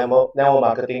a lot of network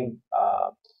marketing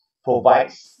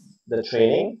provides the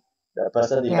training, the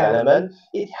personal Yeah. development.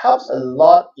 It helps a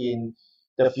lot in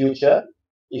the future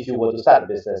if you were to start a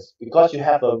business, because you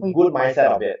have a good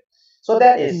mindset of it. So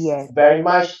that is Yes. very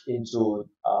much into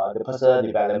the personal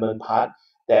development part,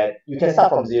 that you can start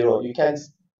from zero.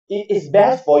 It's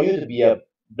best for you to be a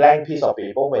blank piece of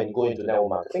paper when you go into network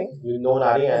marketing. You know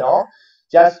nothing at all.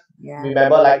 Just Yeah.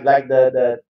 remember, like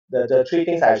the three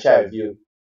things I share with you: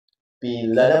 be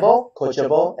learnable,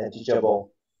 coachable, and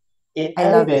teachable. In I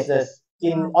any love it. business,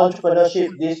 in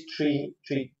entrepreneurship, these three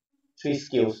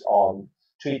skills or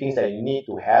three things that you need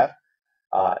to have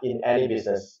in any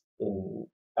business, in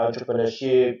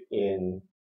entrepreneurship, in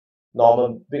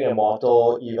normal brick and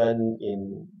mortar, even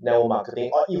in network marketing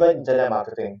or even internet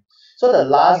marketing. So the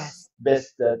Yes.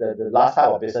 the last type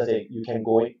of business that you can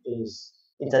go in is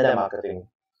internet marketing,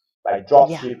 like drop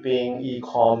Yeah. shipping, Yeah.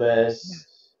 e-commerce,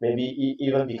 maybe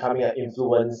even becoming an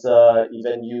influencer,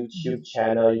 even YouTube Mhm.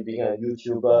 channel, you being a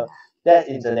YouTuber. That's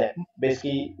internet,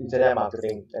 basically internet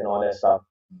marketing and all that stuff.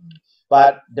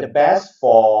 But the best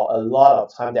for a lot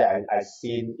of time that I've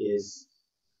seen is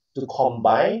to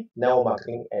combine network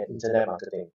marketing and internet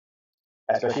marketing,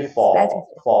 especially Yes. That is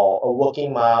it. for a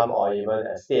working mom or even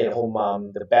a stay-at-home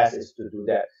mom. The best is to do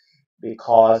that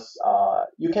because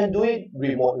you can do it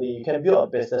remotely. You can build a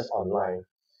business online.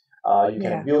 You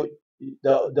can Yeah. build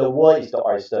the world is the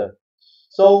oyster.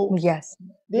 So Yes.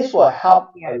 this will help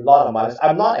Yeah. a lot of mothers.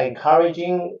 I'm not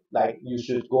encouraging like you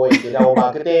should go into network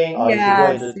marketing or you should go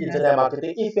Yes. into Yes. internet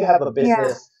marketing. If you have a Yeah.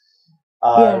 business,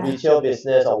 Yeah. retail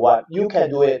business or what, you can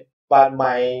do it. But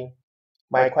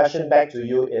my question back to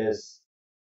you is,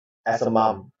 as a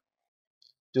mom,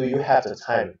 do you have the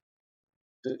time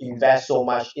to invest so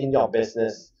much in your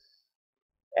business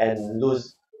and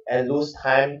lose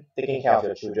time taking care of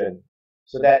your children?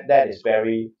 So that is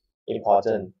very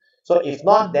important. So if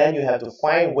not, then you have to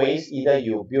find ways. Either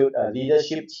you build a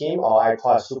leadership team, or I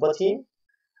call a super team,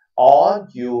 or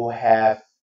you have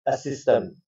a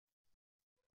system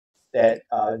that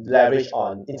leverage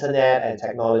on internet and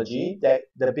technology that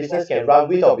the business can run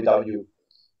with or without you.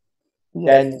 Yes.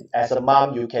 Then as a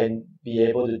mom, you can be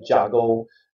able to juggle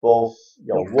both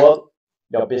your Yeah. work,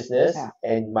 your business, Yeah.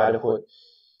 and motherhood.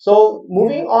 So Yeah.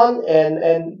 moving on,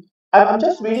 and I'm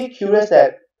just really curious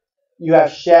that you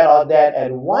have shared all that,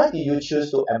 and why did you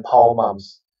choose to empower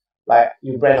moms? Like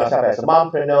you brand yourself as a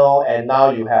mompreneur, and now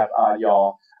you have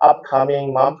your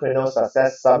upcoming Mompreneur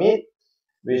Success Summit,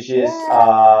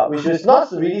 Yeah. which is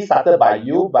not really started by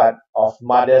you, but of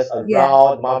mothers Yeah.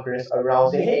 around, mompreneurs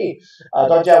around, say, Yeah. hey, Yes.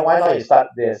 Dr. why not you start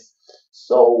this?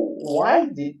 So why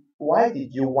did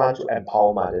you want to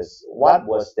empower mothers? What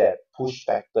was that push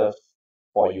factor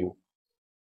for you?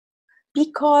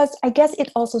 Because I guess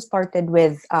it also started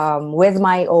with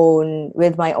my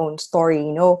own story.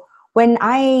 When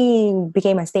I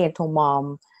became a stay-at-home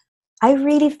mom, I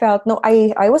really felt no.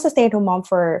 I was a stay-at-home mom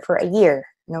for a year.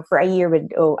 For a year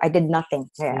with I did nothing.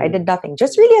 Yeah, I did Mm, nothing.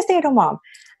 Just really a stay-at-home mom,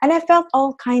 and I felt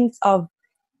all kinds of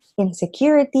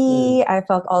insecurity. mm,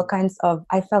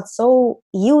 I felt so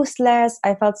useless.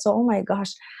 I felt so, oh my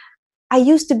gosh, I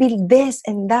used to be this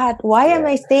and that. Why am yeah,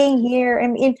 I staying here? I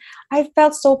mean, I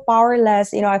felt so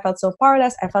powerless. I felt so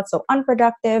powerless. I felt so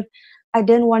unproductive. I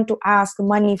didn't want to ask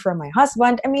money from my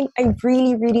husband. I mean, I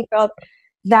really, really felt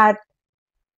that.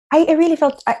 I really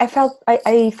felt. I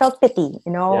felt pity.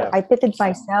 yeah, I pitied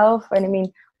myself, and I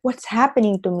mean, what's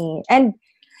happening to me? And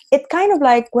it kind of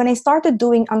like when I started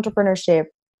doing entrepreneurship,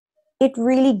 it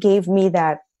really gave me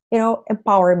that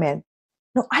empowerment.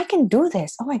 No, I can do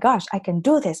this. Oh my gosh, I can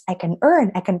do this. I can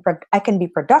earn. I can be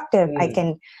productive.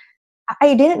 mm,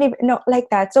 I didn't even know like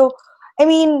that. So I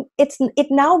mean, it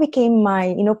now became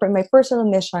my my personal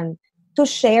mission to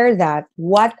share that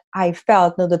what I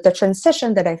felt, the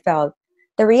transition that I felt,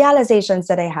 the realizations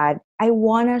that I had. I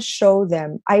want to show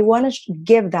them. I want to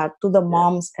give that to the yeah,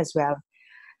 moms as well,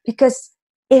 because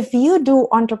if you do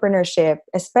entrepreneurship,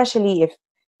 especially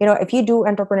if you do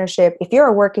entrepreneurship, if you're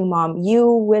a working mom, you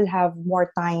will have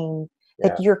more time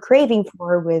that yeah, you're craving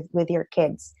for with your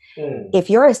kids. mm, If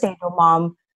you're a stay-at-home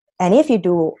mom, and if you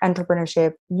do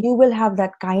entrepreneurship, you will have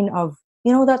that kind of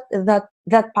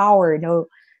that power,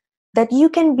 that you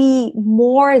can be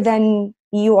more than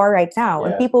you are right now.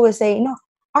 And yeah, people will say, no,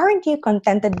 aren't you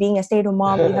contented being a stay-at-home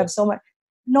mom? You have so much.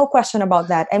 No question about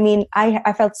that. I mean,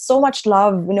 I felt so much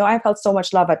love. I felt so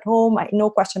much love at home. No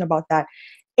question about that.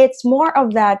 It's more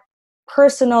of that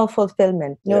personal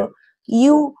fulfillment. yeah,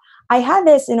 You, I had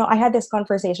this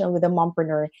conversation with a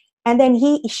mompreneur, and then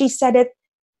she said it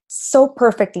so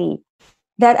perfectly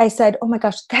that I said, oh my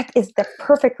gosh, that is the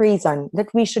perfect reason that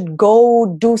we should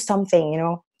go do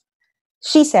something.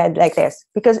 She said like this,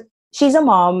 because she's a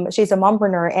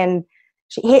mompreneur, and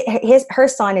her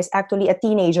son is actually a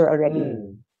teenager already.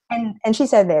 mm, And she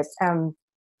said this,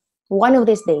 one of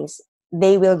these days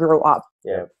they will grow up.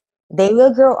 yeah, They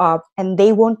will grow up and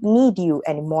they won't need you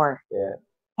anymore. yeah,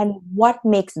 And what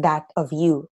makes that of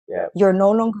you? yeah, You're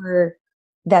no longer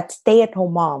that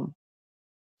stay-at-home mom.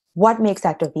 What makes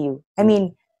that of you? I mm,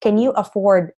 mean, can you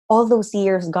afford all those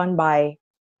years gone by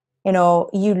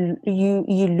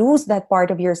you lose that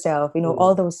part of yourself,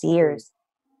 all those years.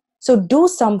 So do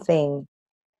something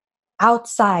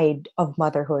outside of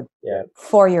motherhood Yeah.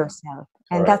 for yourself.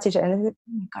 And Correct. that's it. And oh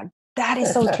my God, that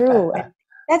is so true. And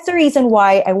that's the reason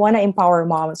why I want to empower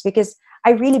moms, because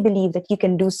I really believe that you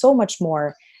can do so much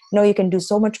more. You can do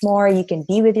so much more. You can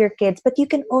be with your kids, but you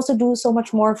can also do so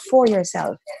much more for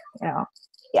yourself.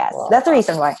 Yes, Wow. that's the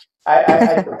reason why.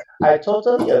 I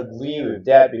totally agree with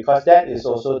that, because that is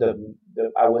also the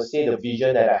I would say the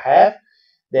vision that I have,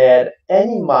 that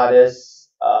any mothers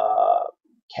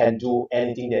can do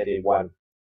anything that they want,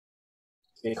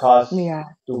 because Yeah,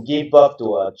 to give birth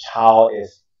to a child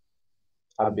is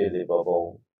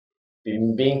unbelievable.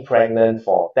 Being pregnant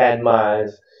for 10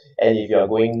 months, and if you're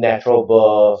going natural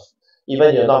birth,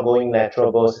 even you're not going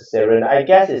natural birth, cesarean, I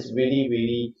guess it's really,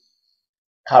 really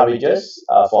courageous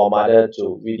for a mother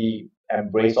to really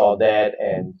embrace all that,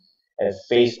 and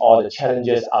face all the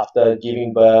challenges after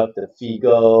giving birth, the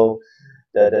figure,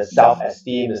 the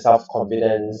self-esteem, the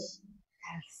self-confidence.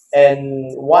 yes,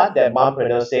 And what that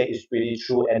mompreneur said is really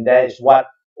true, and that is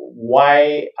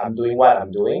why I'm doing what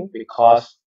I'm doing,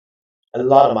 because a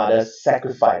lot of mothers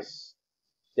sacrifice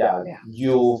their yeah,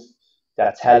 youth,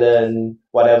 their talent,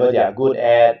 whatever they are good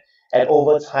at, and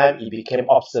over time it became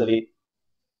obsolete.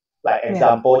 Like yeah,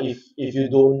 example, if you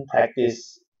don't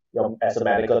practice as a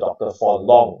medical doctor for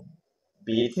long,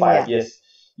 be it five yeah, years,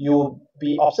 you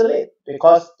be obsolete,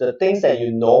 because the things that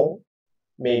you know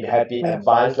may have been yeah,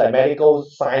 advanced. Like medical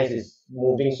science is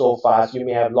moving so fast, you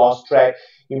may have lost track,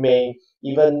 you may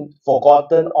even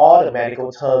forgotten all the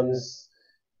medical terms.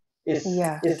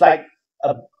 yeah, It's like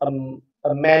a, a,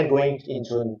 a man going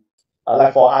into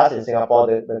like for us in Singapore,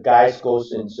 the guys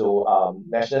goes into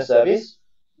national service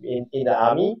in the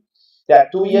army.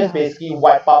 That 2 years yeah, basically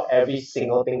wipe out every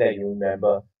single thing that you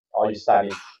remember or you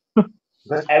studied,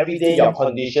 because every day you're yeah,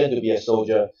 conditioned to be a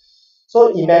soldier.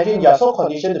 So imagine yeah, you're so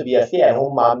conditioned to be a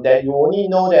stay-at-home mom that you only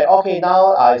know that, okay,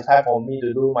 now it's time for me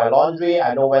to do my laundry.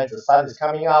 I know when the sun is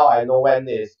coming out. I know when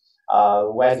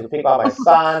to pick up my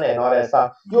son and all that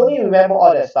stuff. You only remember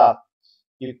all that stuff.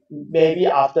 You maybe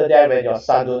after that, when your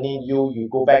son don't need you, you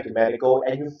go back to medical,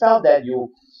 and you felt that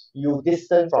you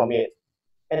distant from it.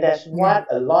 And that's yeah, what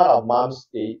a lot of moms,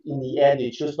 in the end, they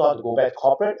choose not to go back to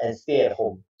corporate and stay at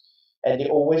home. And they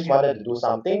always yeah, wanted to do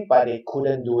something, but they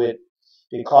couldn't do it,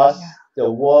 because the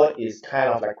world is kind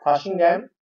of like crushing them,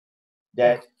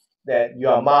 yeah, that you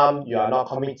are mom, you are not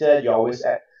committed, you're always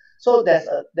at. So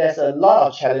there's a lot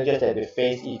of challenges that they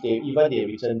face if they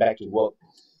return back to work,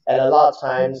 and a lot of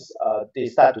times they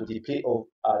start to deplete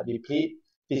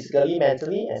physically,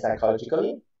 mentally, and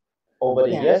psychologically over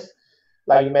the yeah, years.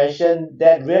 Like you mentioned,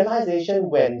 that realization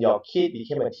when your kid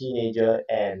became a teenager,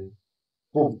 and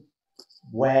boom,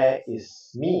 where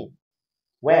is me?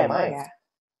 Where am I? yeah,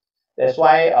 That's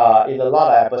why in a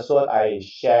lot of episodes I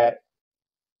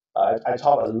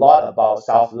talk a lot about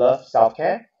self-love,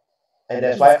 self-care, and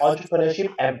that's why yeah.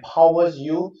 entrepreneurship empowers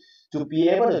you to be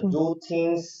able to Mm, do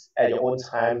things at your own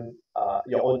time,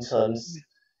 your own terms. mm.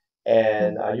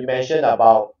 And you mentioned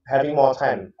about having more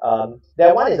time.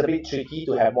 That one is a bit tricky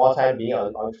to have more time being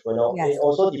an entrepreneur. Yes. It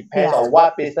also depends Yeah. on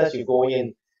what business you go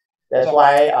in. That's Yes.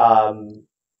 why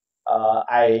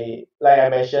I like I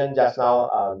mentioned just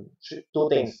now, two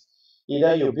things.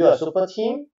 Either you build a super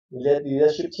team,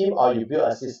 leadership team, or you build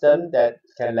a system that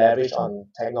can leverage on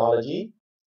technology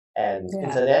and Yeah.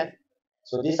 internet.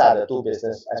 So these are the two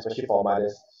business, especially for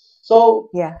mothers. So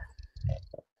Yeah.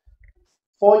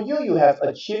 for you, you have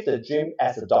achieved the dream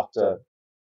as a doctor.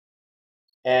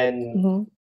 And Hmm.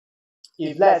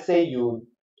 if let's say your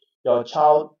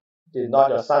son did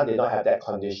not have that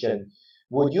condition,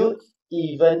 would you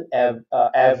even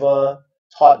ever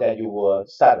thought that you will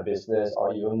start a business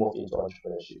or even move into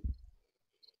entrepreneurship?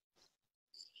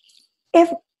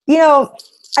 If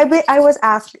I was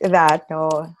asked that. No,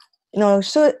 no.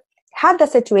 So had the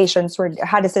situations were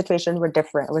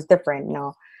different. Was different.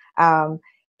 Um,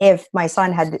 if my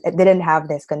son didn't have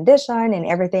this condition and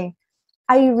everything,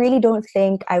 I really don't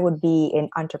think I would be in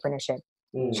entrepreneurship.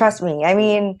 Mm, Trust me. I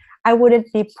mean, I wouldn't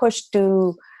be pushed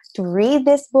to read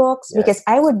these books, yeah, because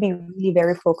I would be really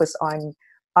very focused on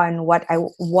what I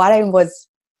was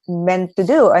meant to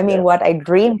do. I mean, yeah, what I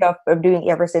dreamed of doing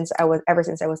ever since I was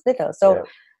little. So yeah,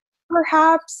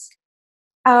 perhaps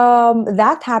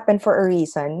that happened for a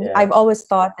reason. yeah, I've always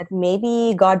thought that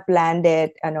maybe God planned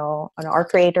it, our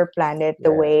Creator planned it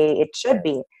the yeah, way it should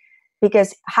be,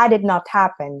 because had it not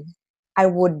happened, I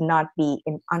would not be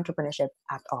in entrepreneurship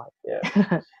at all. yeah.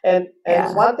 And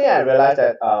Yeah. one thing I realized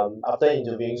that after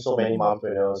interviewing so many Mhm.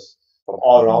 mompreneurs from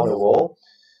all around Mhm. the world,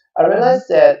 I Mhm. realized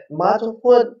that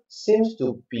motherhood seems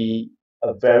to be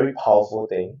a very powerful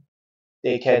thing.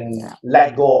 They can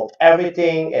let go of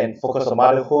everything and focus on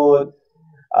motherhood,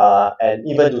 and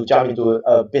even to jump into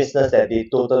a business that they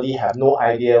totally have no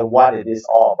idea what it is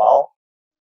all about.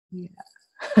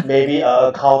 Maybe an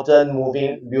accountant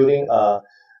building a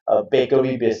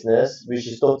bakery business, which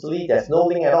is totally, there's no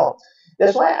link at all.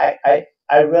 That's why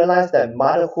I realized that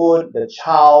motherhood, the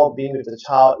child, being with the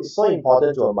child is so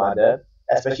important to a mother,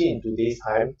 especially in today's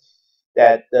time,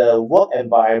 that the work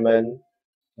environment,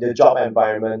 the job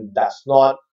environment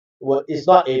is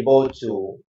not able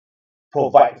to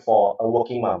provide for a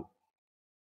working mom,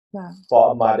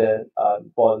 for a mother,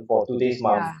 for today's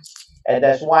mom. And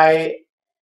that's why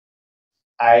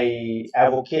I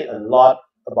advocate a lot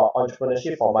about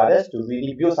entrepreneurship for mothers to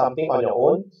really build something on your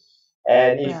own.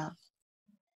 And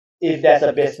if there's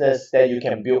a business that you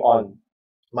can build on,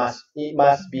 it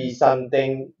must be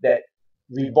something that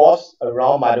revolves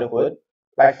around motherhood.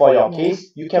 Like for your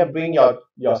case, you can bring your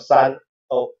son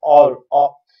all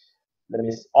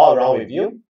around with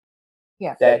you,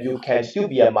 that you can still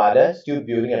be a mother, still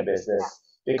building a business.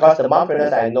 Because the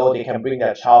mompreneurs I know, they can bring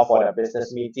their child for their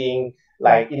business meeting.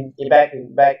 Like back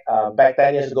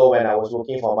 10 years ago when I was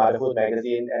working for Motherhood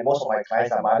magazine, and most of my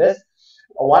clients are mothers.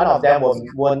 One of them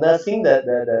were nursing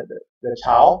the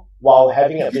child while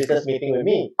having a business meeting with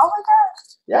me. Oh my gosh.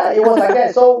 Yeah, it was like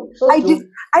that.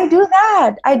 I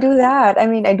do that. I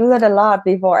mean, I do that a lot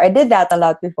before. I did that a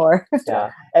lot before.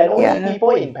 Yeah, and only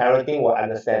people in parenting will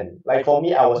understand. Like for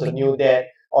me, I was a new dad.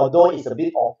 Although it's a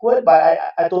bit awkward, but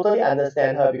I totally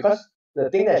understand her, because the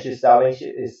thing that she's selling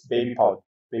is baby pouch,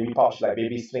 like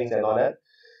baby slings and all that.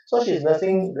 So she's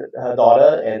nursing her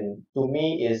daughter, and to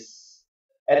me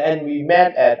and we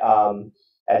met at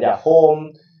their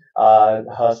home.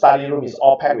 Her study room is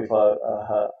all packed with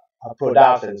her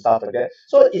products and stuff like that.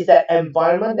 So it's that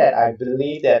environment that I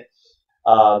believe that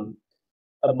um,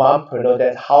 a mompreneur,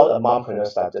 that's how a mompreneur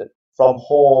started, from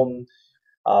home,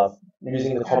 uh,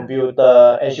 using the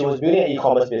computer, and she was building an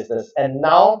e-commerce business. And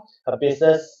now her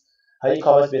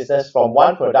e-commerce business, from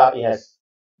one product, it has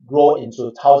grown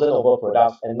into thousand over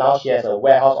products, and now she has a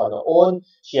warehouse on her own.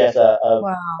 She has a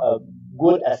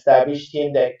good established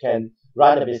team that can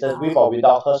run the business with or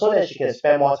without her, so that she can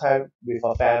spend more time with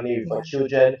her family, with her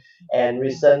children. And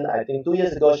I think 2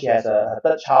 years ago, she has a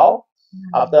third child.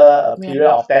 After a period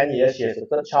of 10 years, she has a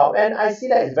third child, and I see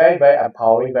that it's very, very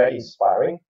empowering, very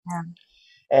inspiring.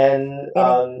 And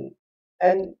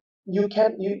and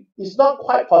it's not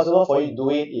quite possible for you to do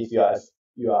it if you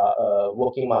are a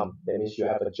working mom. That means you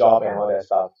have a job and all that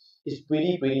stuff. It's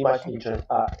pretty much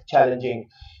challenging,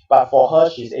 but for her,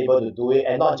 she's able to do it.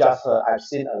 And not just her, I've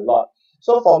seen a lot.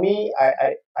 So for me,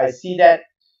 I see that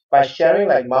by sharing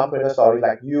like mompreneur stories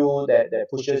like you, that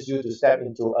pushes you to step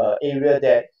into an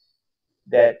area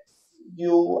that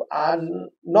you are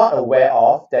not aware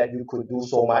of, that you could do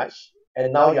so much,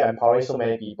 and now you're empowering so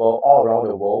many people all around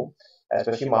the world,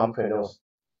 especially mompreneurs.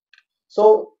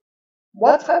 So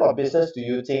what type of business do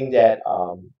you think that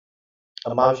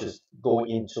a mom should go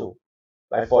into?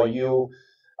 Like for you,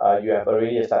 you have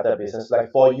already started a business.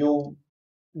 Like for you,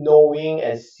 knowing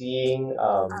and seeing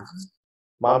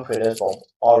mompreneurs from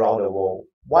all around the world,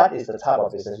 what is the type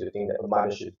of business you think that a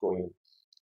mother should go in?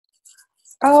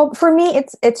 For me,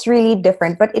 it's really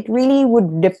different, but it really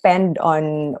would depend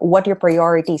on what your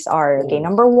priorities are. Okay,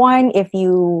 number one, if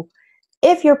your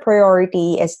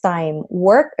priority is time,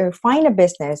 work or find a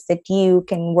business that you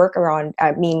can work around.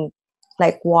 I mean,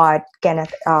 like what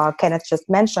Kenneth just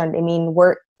mentioned. I mean,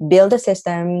 build a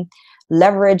system,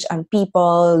 leverage on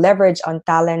people, leverage on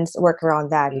talents, work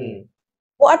around that.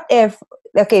 What if,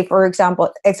 okay, for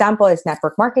example is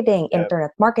network marketing,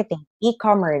 internet marketing,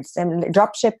 e-commerce, and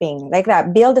drop shipping, like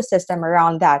that. Build a system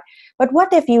around that. But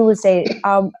what if you would say,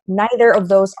 neither of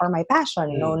those are my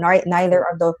passion? No, neither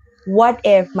of those. What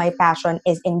if my passion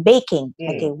is in baking?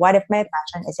 Okay, what if my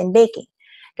passion is in baking?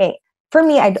 Okay, for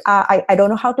me, I don't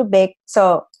know how to bake,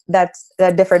 so that's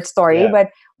a different story. But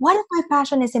what if my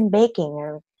passion is in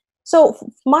baking? So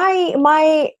my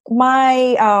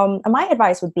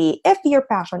advice would be, if your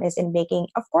passion is in baking,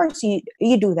 of course you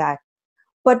do that,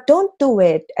 but don't do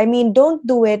it. I mean, don't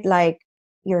do it like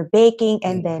you're baking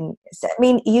and then, I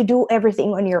mean, you do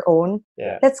everything on your own.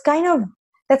 That's kind of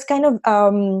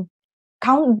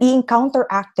being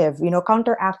counteractive,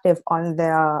 counteractive on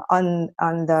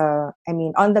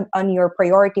your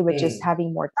priority, which is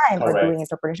having more time or doing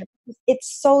entrepreneurship. It's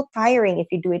so tiring if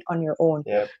you do it on your own.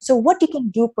 So what you can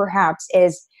do perhaps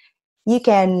is you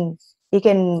can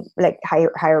like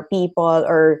hire people,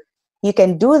 or you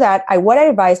can do that. What I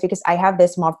advise, because I have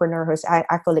this mompreneur who's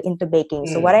actually into baking.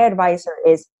 So what I advise her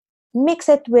is mix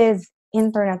it with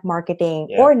internet marketing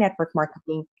or network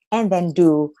marketing. and then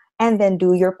do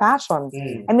your passion.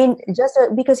 Mm. I mean, just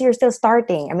because you're still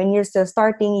starting. I mean, you're still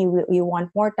starting. You want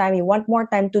more time. You want more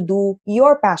time to do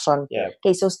your passion. Yeah.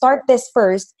 Okay, so start this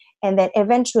first, and then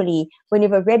eventually, when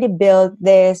you've already built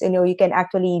this, you can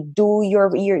actually do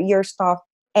your stuff,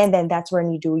 and then that's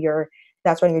when you do your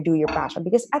passion.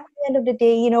 Because at the end of the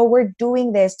day, we're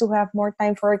doing this to have more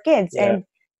time for our kids, Yeah. and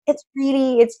it's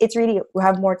really we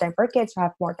have more time for our kids, we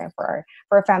have more time for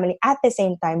our family, at the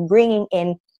same time bringing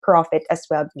in profit as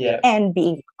well, Yeah. and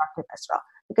being productive as well,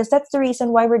 because that's the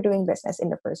reason why we're doing business in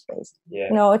the first place.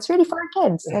 Yeah. It's really for our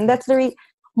kids, and that's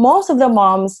most of the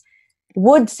moms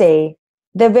would say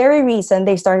the very reason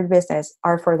they started business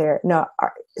are for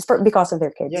because of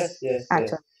their kids. Yes, yes, yes.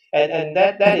 Actually. And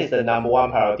that is the number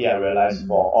one priority I realize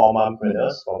for all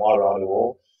mompreneurs from all around the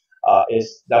world.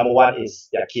 Is number one is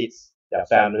their kids, their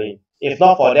family. If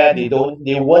not for that,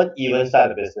 they won't even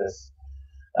start a business.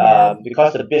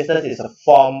 Because the business is a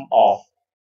form of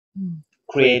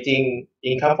creating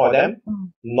income for them.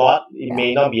 It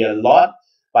may not be a lot,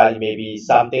 but it may be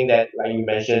something that, like you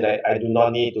mentioned, that I do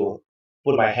not need to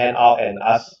put my hand out and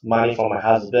ask money from my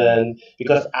husband,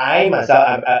 because I myself,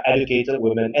 I'm an educated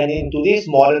woman, and in today's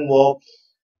modern world,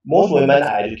 most women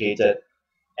are educated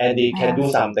and they can do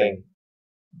something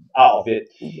out of it.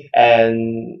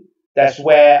 And that's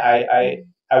where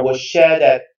I will share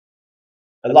that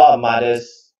a lot of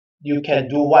mothers, you can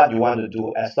do what you want to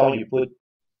do as long as you put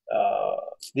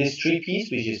these three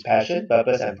P's, which is passion,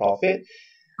 purpose, and profit.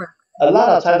 A lot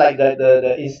of time, like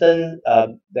the instant,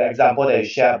 the example that you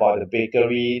share about the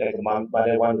bakery, like the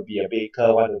mother want to be a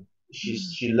baker,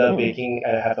 she love baking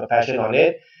and have a passion on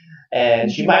it,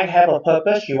 and she might have a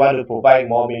purpose. She want to provide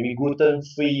more, maybe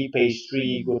gluten-free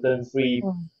pastry, gluten-free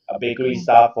bakery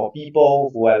stuff for people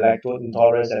who are lactose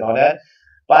intolerant and all that.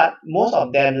 But most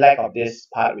of them lack of this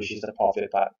part, which is the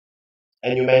profit part.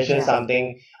 And you mentioned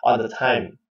something on the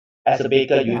time. As a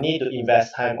baker, you need to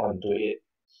invest time onto it.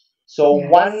 So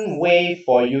one way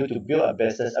for you to build a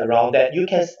business around that, you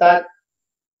can start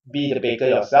be the baker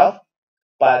yourself,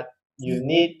 but you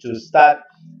need to start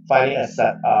finding a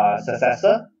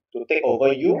successor to take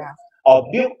over you, or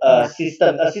build a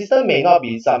system. A system may not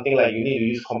be something like you need to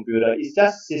use computer. It's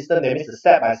just system that means the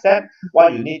step by step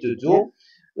what you need to do,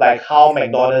 like how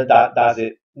McDonald's does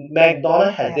it.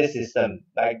 McDonald's has this system,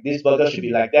 like this burger should be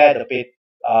like that,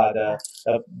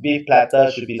 the beef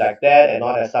platter should be like that, and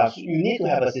all that stuff. So you need to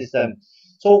have a system.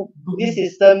 So this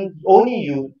system, only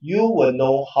you will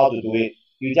know how to do it.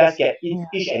 You just get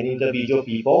each and individual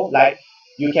people. Like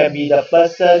you can be the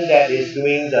person that is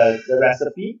doing the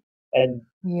recipe, and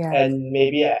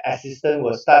maybe an assistant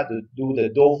will start to do the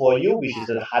dough for you, which is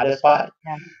the hardest part.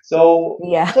 So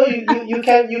you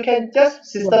can just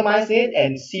systemize it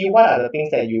and see what are the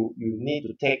things that you need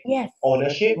to take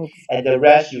ownership, and the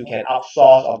rest you can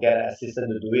outsource or get an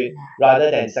assistant to do it,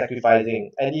 rather than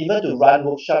sacrificing. And even to run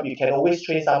workshop, you can always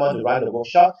train someone to run the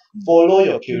workshop, follow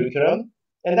your curriculum,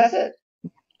 and that's it.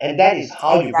 And that is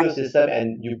how you build system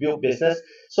and you build business,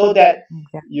 so that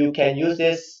you can use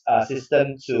this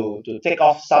system to take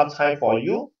off some time for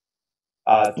you,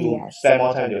 to spend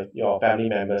more time with your family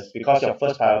members, because your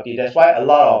first priority. That's why a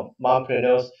lot of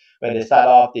mompreneurs, when they start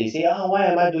off, they say, oh, why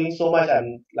am I doing so much?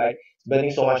 I'm like spending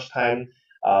so much time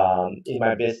in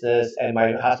my business. And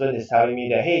my husband is telling me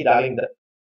that, hey darling,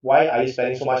 why are you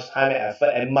spending so much time and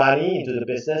effort and money into the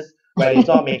business when it's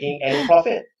not making any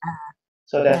profit?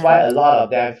 So that's why a lot of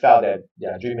them felt that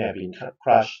their dream had been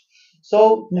crushed.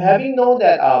 So having known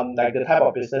that, like the type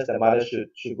of business that mothers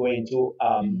should go into,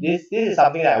 this is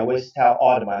something that I always tell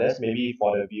all the mothers, maybe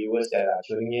for the viewers that are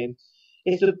tuning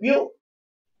in, is to build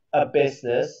a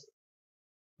business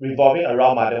revolving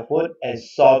around motherhood and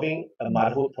solving a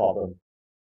motherhood problem.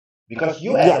 Because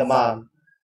you as a mom,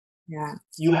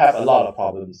 you have a lot of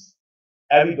problems.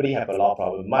 Everybody have a lot of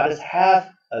problems. Mothers have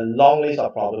a long list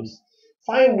of problems.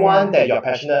 Find one that you're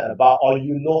passionate about, or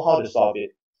you know how to solve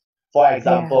it. For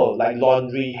example, like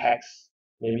laundry hacks.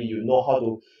 Maybe you know how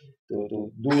to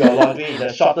do your laundry in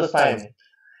the shortest time.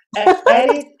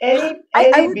 I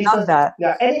Any would love business,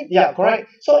 that. correct.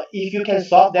 So if you can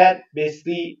solve that,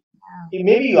 basically,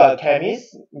 maybe you are a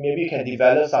chemist, maybe you can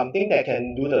develop something that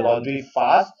can do the laundry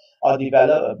fast, or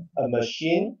develop a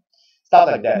machine, stuff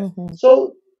like that.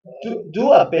 So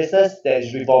do a business that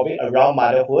is revolving around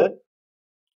motherhood,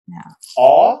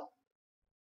 or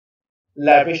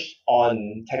leverage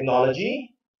on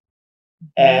technology,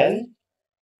 and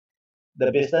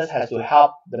the business has to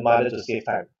help the mother to save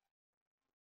time.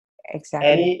 Exactly.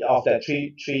 Any of the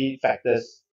three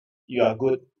factors, you are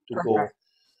good to go.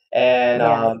 And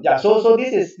so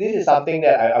this is something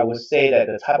that I would say that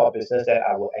the type of business that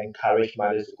I would encourage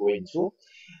mothers to go into.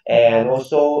 And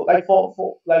also like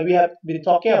for like we have been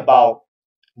talking about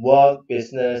work,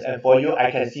 business, and for you, I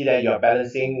can see that you're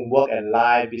balancing work and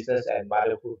life, business and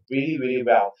motherhood really, really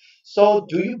well. So,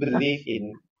 do you believe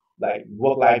in like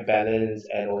work-life balance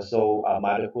and also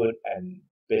motherhood and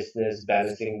business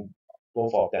balancing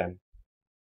both of them?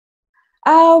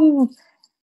 Um,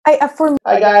 for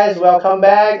Hi guys, welcome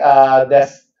back.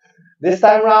 This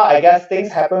time around, I guess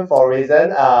things happen for a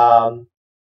reason.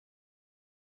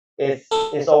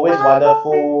 It's always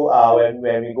wonderful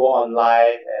when we go online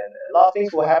and a lot of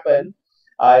things will happen.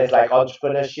 It's like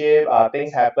entrepreneurship,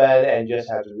 things happen and you just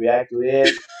have to react to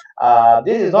it.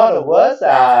 This is not the worst.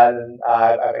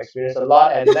 I've experienced a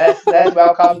lot, and let's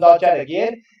welcome Dodget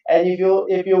again. And if you'll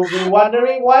be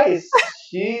wondering why is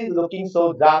she looking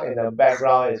so dark in the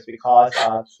background, is because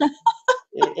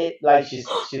it like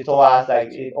she told us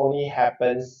like it only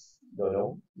happens, don't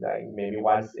know, like maybe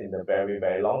once in a very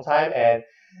very long time, and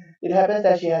it happens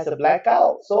that she has a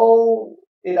blackout. So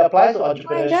it applies to oh my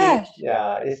entrepreneurship. gosh.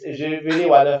 Yeah, it's really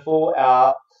wonderful.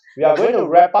 We are going to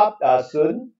wrap up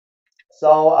soon.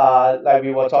 So like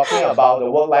we were talking about the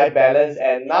work-life balance,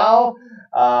 and now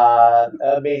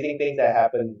amazing things that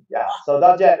happen. Yeah. So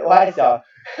Dodget, why is your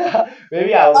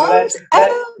maybe I will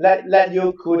let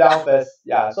you cool down first.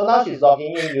 Yeah. So now she's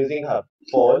logging in using her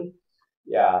phone.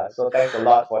 Yeah. So thanks a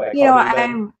lot for that You know,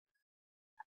 compliment.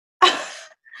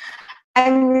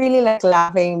 I'm really like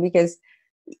laughing because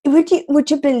would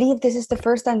you believe this is the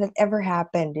first time that ever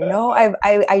happened? You know,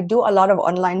 I do a lot of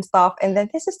online stuff, and then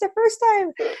this is the first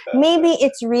time. Maybe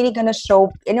it's really gonna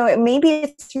show. You know, maybe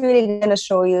it's really gonna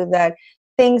show you that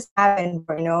things happen.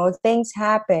 You know, things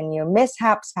happen. You know,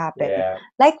 mishaps happen, Yeah.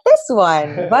 like this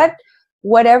one. But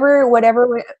whatever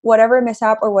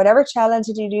mishap or whatever challenge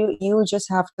that you do, you just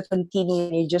have to continue.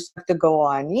 And you just have to go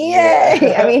on.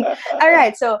 Yay! I mean, Yeah. all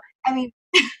right. So I mean.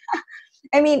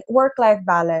 Work-life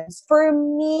balance for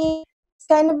me, it's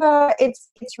kind of it's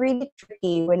really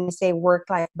tricky when you say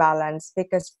work-life balance,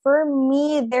 because for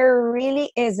me there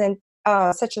really isn't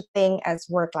such a thing as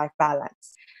work-life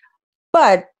balance,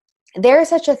 but there is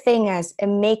such a thing as a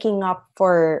making up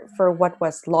for what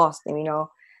was lost. You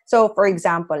know, so for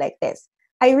example, like this,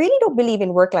 I really don't believe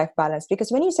in work-life balance,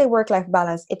 because when you say work-life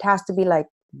balance, it has to be like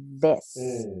this.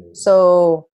 Mm.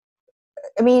 So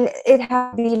it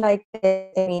has to be like this.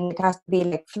 It has to be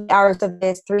like 3 hours of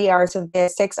this, 3 hours of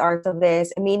this, 6 hours of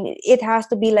this. It has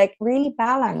to be like really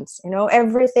balanced. You know,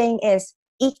 everything is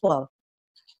equal.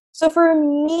 So for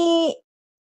me,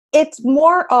 it's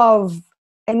more of,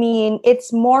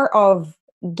 it's more of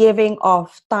giving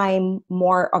off time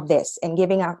more of this, and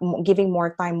giving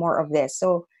more time more of this.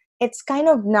 So it's kind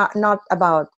of not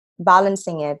about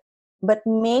balancing it, but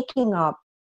making up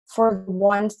for the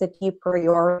ones that you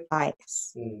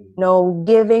prioritize. Mm. No,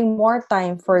 giving more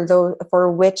time for those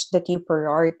for which that you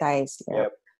prioritize. You know?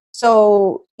 Yep.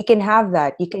 So you can have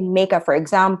that. You can make up, for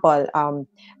example,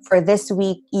 for this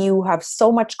week, you have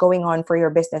so much going on for your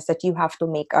business that you have to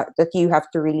make up, that you have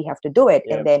to really have to do it.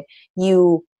 And Yep. then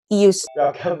you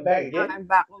Welcome back again. I'm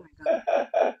back. Oh my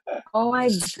god. Oh my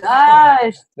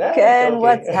gosh. Nah, it's Ken,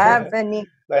 what's okay. happening?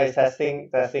 Like testing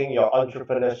your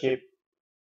entrepreneurship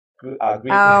grip.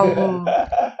 Um,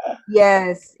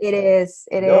 yes, it is.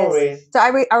 It No is. worries. So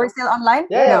are we still online?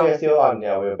 Yeah, yeah, No. we're still on.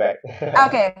 Yeah, we're back.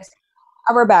 Okay.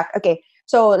 We're back. Okay.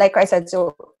 So like I said,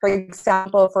 so for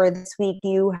example, for this week,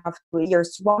 you're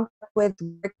swamped with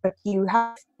work, but you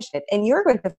have to finish it, and you're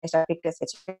going to finish that because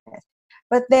it's your business.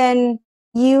 But then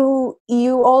you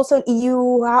also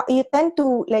you tend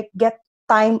to like get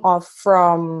time off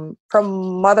from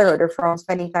motherhood, or from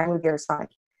spending time with your son.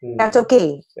 That's Mm,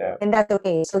 okay, yeah, and that's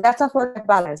okay. So that's not work-life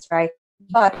balance, right?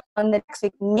 But on the next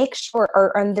week, make sure,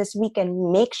 or on this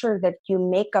weekend, make sure that you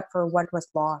make up for what was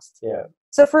lost. yeah,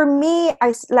 So for me,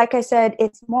 like I said,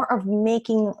 it's more of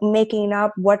making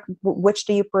up which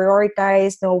do you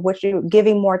prioritize, no, which you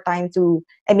giving more time to.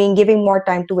 Giving more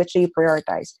time to which do you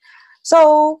prioritize.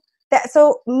 So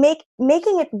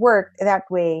making it work that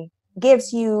way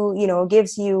gives you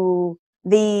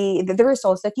the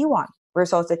results that you want.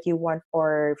 Results that you want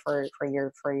for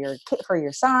your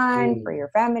son, for mm, your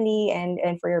family,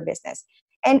 and for your business.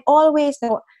 And always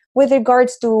know, with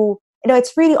regards to,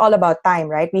 it's really all about time,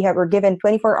 right? We're given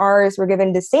 24 hours. We're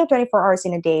given the same 24 hours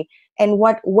in a day. And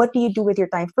what do you do with your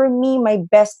time? For me, my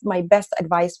best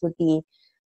advice would be,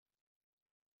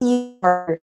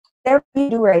 whatever you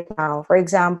do right now. For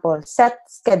example, set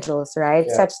schedules, right?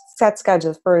 yeah, Set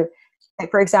schedules for,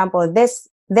 like, for example, this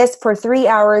for 3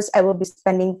 hours I will be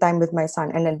spending time with my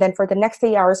son, and then for the next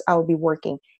 3 hours I will be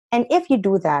working. And if you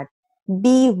do that,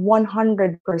 be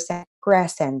 100%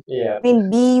 present. Yeah. I mean,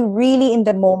 be really in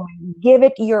the moment. Give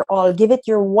it your all. Give it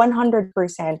your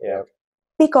 100%. Yeah.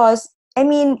 Because, I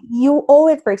mean, you owe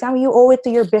it, for example, you owe it to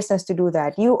your business to do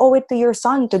that. You owe it to your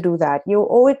son to do that. You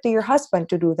owe it to your husband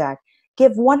to do that.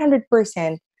 Give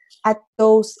 100% at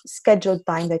those scheduled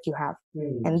time that you have.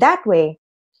 And that way,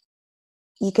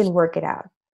 you can work it out.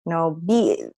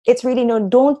 It's really,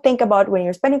 don't think about when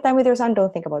you're spending time with your son,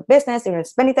 don't think about business. If you're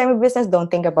spending time with business, don't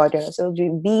think about it. So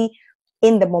you be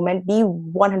in the moment, be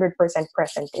 100%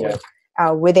 present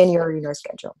within your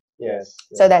schedule. Yes.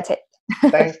 So that's it.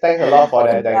 Thanks a lot for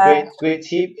that great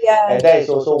tip. Yeah. And that is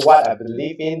also what I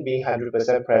believe in, being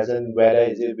 100% present, whether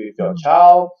is it with your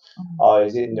child or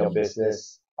is it in your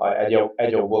business or at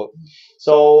your work.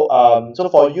 So so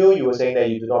for you, you were saying that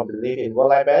you do not believe in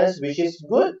work-life balance, which is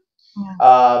good.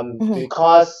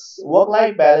 Because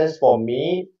work-life balance for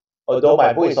me, although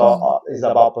my book is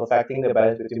about perfecting the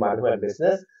balance between motherhood and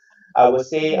business, I would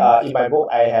say in my book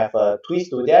I have a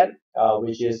twist to that,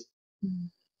 which is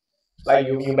like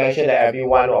you mentioned that every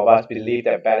one of us believe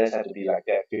that balance has to be like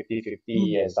that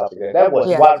 50-50 and stuff like that. That was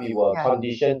what we were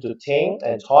conditioned to think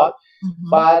and taught.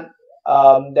 But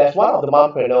there's one of the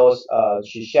mompreneurs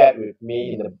she shared with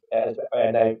me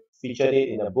and I featured it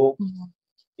in a book,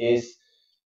 is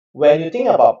when you think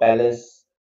about balance,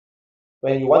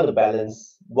 when you want to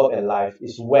balance work and life,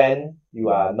 is when you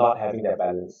are not having that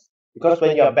balance. Because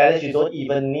when you are balanced, you don't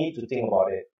even need to think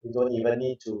about it. You don't even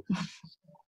need to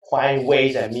find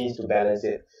ways and means to balance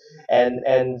it.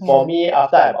 And for me,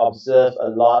 after I've observed a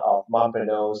lot of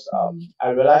mompreneurs,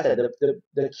 I realized that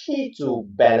the key to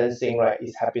balancing, right,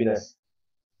 is happiness.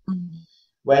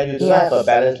 When you do not have a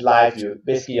balanced life, you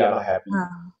basically are not happy.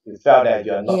 You felt that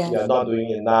you're not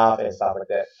doing enough and stuff like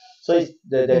that. So it's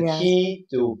the key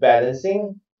to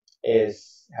balancing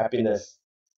is happiness.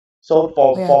 So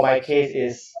for my case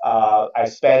is I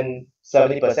spend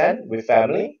 70% with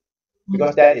family,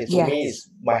 because that is for me is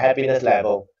my happiness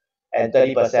level, and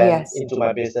 30% into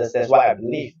my business. That's what I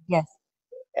believe.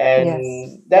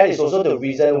 And that is also the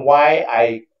reason why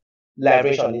I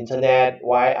leverage on the internet,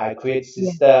 why I create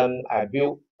system, I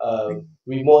build a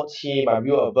remote team, I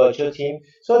build a virtual team,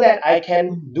 so that I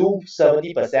can do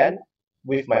 70%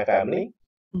 with my family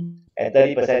and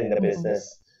 30% in the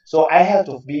business. So I have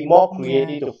to be more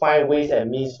creative to find ways and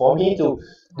means for me to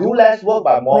do less work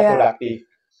but more productive.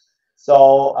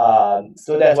 So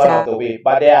so that's one of the way.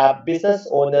 But there are business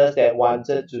owners that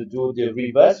wanted to do the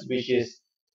reverse, which is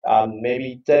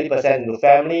maybe 30% into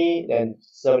family and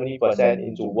 70%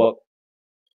 into work,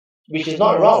 which is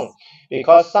not wrong,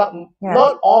 because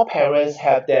not all parents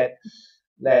have that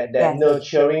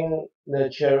nurturing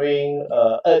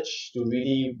urge to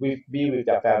really be with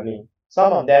their family.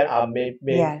 Some of them are maybe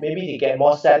they get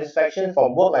more satisfaction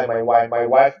from work, like my wife. My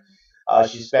wife,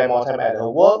 she spend more time at her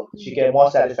work. She get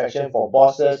more satisfaction from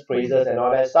bosses, praises, and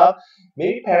all that stuff.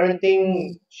 Maybe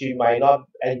parenting she might not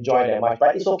enjoy that much,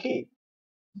 but it's okay.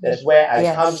 That's where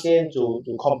I comes in to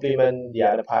complement the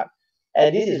other part.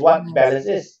 And this is what balance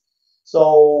is.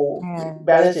 So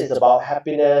balance is about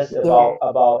happiness,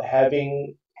 about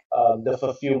having the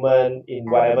fulfillment in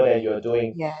whatever that you're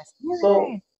doing.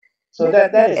 So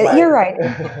that is my. You're right.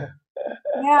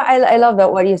 Yeah, I love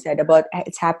that what you said about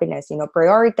it's happiness.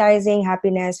 Prioritizing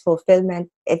happiness, fulfillment.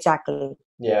 Exactly.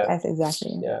 Yeah. That's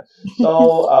exactly. Yeah.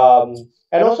 So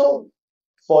and also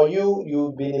for you,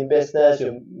 you've been in business.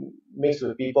 You mix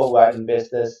with people who are in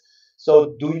business.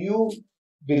 So do you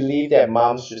believe that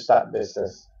moms should start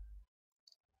business?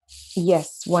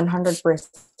 Yes, 100%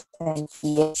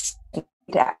 yes.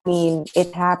 I mean,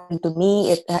 it happened to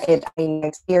me. I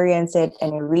experienced it,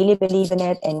 and I really believe in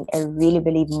it, and I really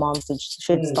believe moms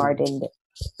should start in the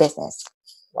business.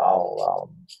 Wow.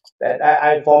 That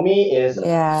I for me is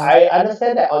I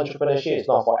understand that entrepreneurship is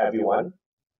not for everyone,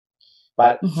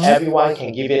 but everyone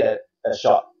can give it a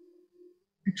shot.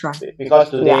 Because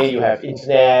today you have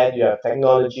internet, you have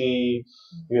technology,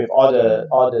 you have all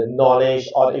the knowledge,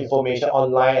 all the information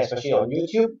online, especially on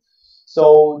YouTube.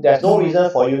 So there's no reason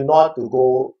for you not to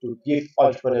go to give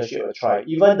entrepreneurship a try.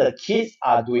 Even the kids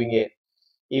are doing it.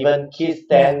 Even kids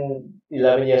 10,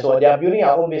 11 years old, they are building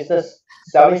our own business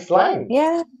selling slime.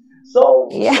 So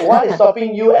what is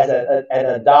stopping you as an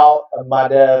adult, a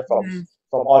mother from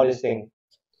all these things?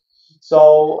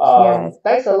 So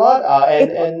thanks a lot.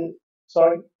 And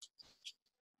sorry.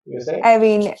 I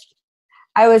mean,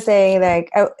 I was saying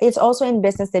it's also in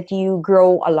business that you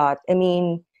grow a lot. I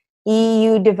mean,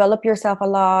 you develop yourself a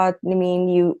lot. I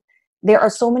mean, there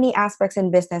are so many aspects in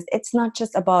business. It's not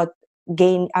just about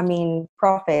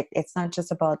profit. It's not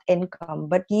just about income,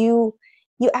 but you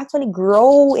actually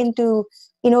grow into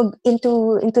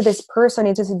into this person,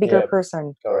 into this bigger Yeah.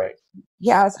 person. Correct.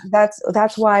 Yes,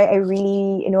 that's why I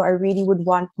really, I really would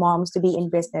want moms to be in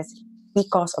business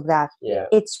because of that. Yeah.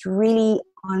 It's really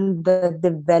on the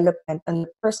development, on the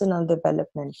personal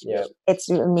development. Yeah. It's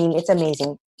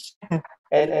amazing.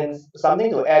 And something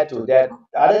to add to that,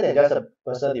 other than just a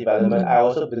personal development, I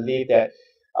also believe that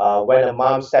when a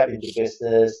mom step into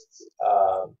business,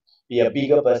 be a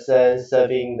bigger person,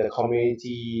 serving the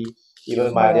community,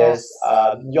 even mothers,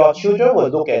 Yes. your children will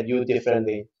look at you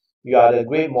differently. You are the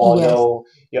great Yes. model,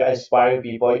 you're inspiring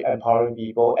people, you're empowering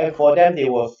people, and for them, they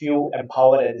will feel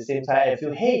empowered at the same time and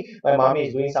feel, hey, my mommy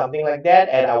is doing something like that,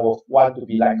 and I will want to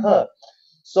be like her.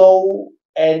 So,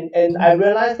 and I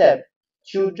realized that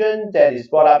children that is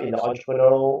brought up in the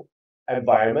entrepreneurial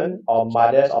environment, or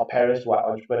mothers or parents who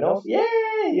are entrepreneurs,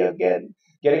 yay, you're getting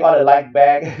all the like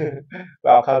back.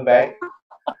 Welcome back.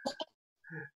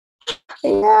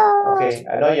 Yeah. Okay,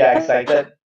 I know you're excited,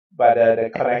 but the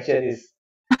connection is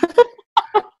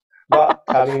not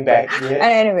coming back yet.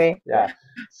 Anyway, Yeah.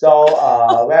 So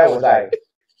where was I?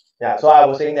 Yeah, so I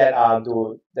was saying that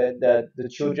to the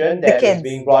children the that is kids.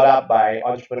 being brought up by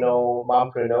entrepreneurial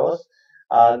mompreneurs,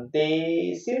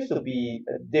 they seems to be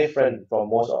different from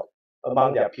most of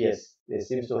among their peers. They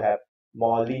seems to have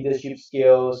more leadership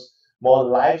skills, more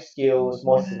life skills,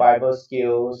 more survival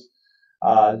skills,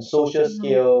 social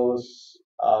skills,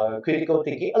 critical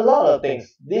thinking, a lot of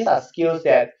things. These are skills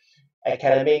that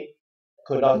academic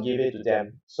could not give it to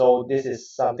them. So this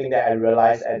is something that I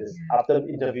realized as after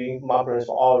interviewing mompreneurs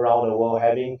from all around the world,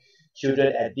 having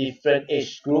children at different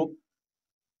age group,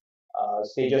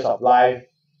 stages of life,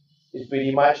 is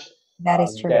pretty much That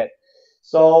is true. that.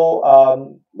 So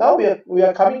now we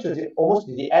are coming to almost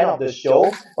to the end of the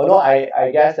show. Although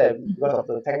I guess that because of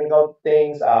the technical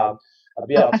things, a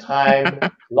bit of time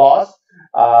lost.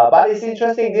 But it's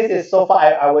interesting. This is so far.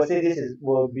 I would say this is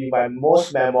will be my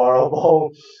most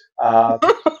memorable uh,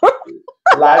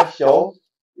 live show.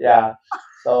 Yeah.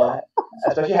 So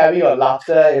especially having your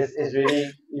laughter is really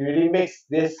it really makes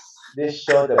this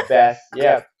show the best.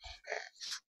 Yeah.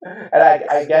 And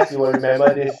I guess you will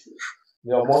remember this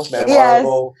your most Yes.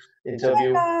 memorable Oh my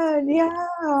interview. God. Yeah.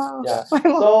 Yeah. My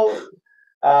mom. So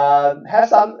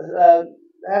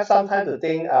have some time to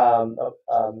think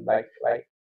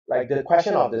like the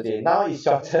question of the day. Now it's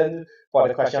your turn for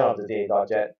the question of the day,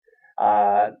 Dodget.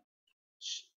 Uh,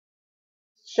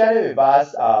 share it with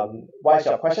us what is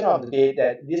your question of the day,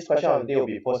 that this question of the day will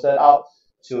be posted out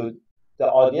to the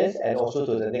audience and also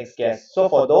to the next guest. So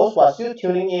for those who are still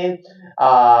tuning in,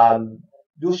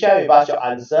 do share with us your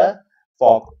answer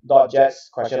for Jet's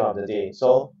question of the day.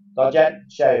 So Jet,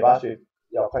 share with us with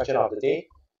your question of the day.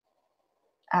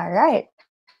 All right.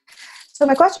 So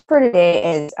my question for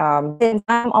today is, since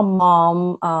I'm a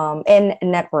mom in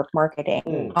network marketing,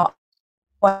 Hmm. I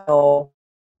want to know,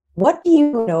 what do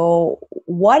you know?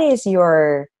 What is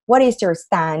your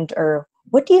stand, or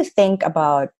what do you think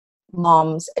about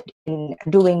moms in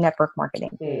doing network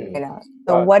marketing? Hmm.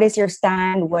 So Got what is your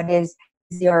stand?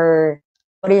 Your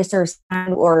what is your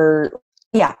stand, or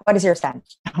yeah, what is your stand?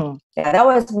 Yeah,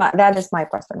 that is my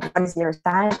question. What is your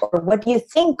stand, or what do you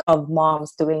think of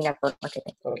moms doing network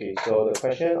marketing? Okay, so the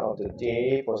question of the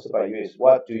day posted by you is,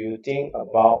 what do you think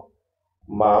about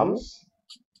moms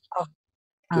Oh,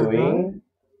 uh-huh. doing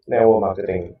network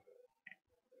marketing?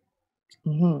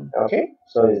 Mm-hmm. Okay,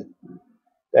 so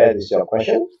that is your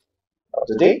question of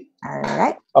the day. All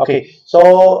right. Okay,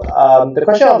 so the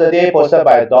question of the day posted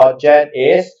by Jet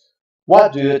is,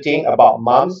 what do you think about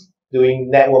moms doing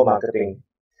network marketing?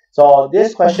 So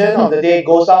this question of the day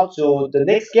goes out to the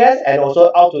next guest and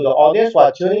also out to the audience who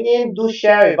are tuning in. Do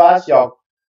share with us your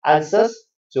answers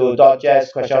to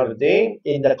Jet's question of the day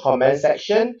in the comment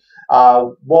section.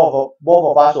 Both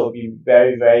of us will be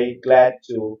very very glad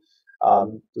to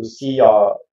see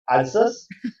your answers,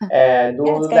 and do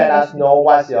Yeah, it's kind let of us interesting. know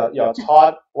what's your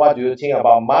thought. What do you think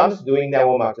about moms doing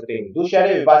network marketing? Do share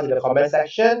it with us in the comment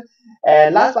section.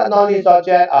 And last but not least,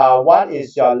 Jet, what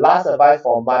is your last advice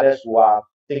for mothers who are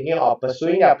thinking of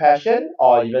pursuing their passion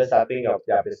or even starting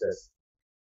their business?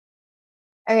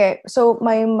 Okay, so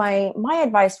my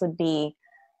advice would be,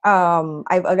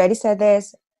 I've already said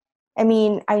this. I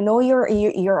mean, I know you're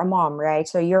a mom, right?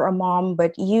 So you're a mom,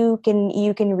 but you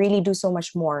can really do so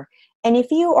much more. And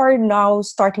if you are now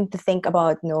starting to think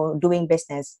about, doing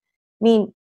business, I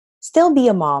mean, still be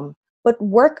a mom, but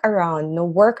work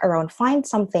around, find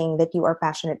something that you are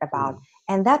passionate about, Hmm.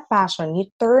 and that passion, you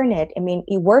turn it. I mean,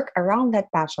 you work around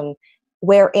that passion,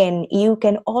 wherein you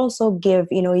can also give,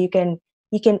 you can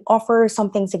you can offer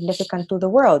something significant to the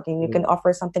world, and you can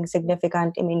offer something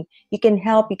significant. I mean, you can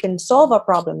help, you can solve a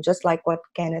problem, just like what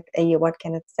Kenneth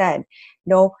said. You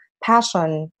know,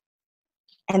 passion,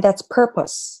 and that's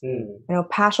purpose. You know,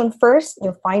 passion first.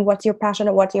 You find what you're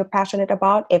passionate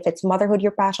about. If it's motherhood,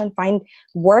 your passion,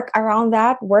 work around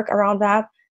that.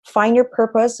 Find your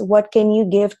purpose. What can you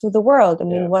give to the world? I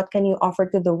mean, what can you offer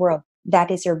to the world?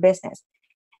 That is your business.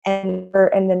 And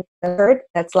then the third,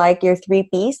 that's like your 3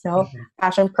 P's, no?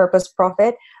 Passion, purpose,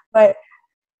 profit. But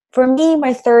for me,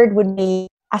 my third would be,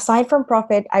 aside from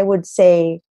profit, I would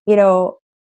say, you know,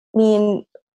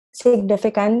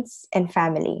 significance and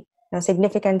family. Now,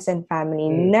 significance and family.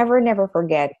 Never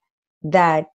forget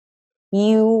that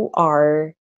you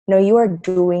are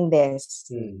doing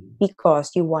this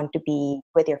because you want to be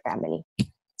with your family.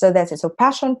 So that's it. So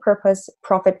passion, purpose,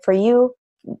 profit for you,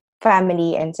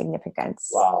 family, and significance.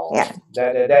 Wow. Yeah.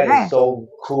 That is so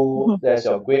cool. That's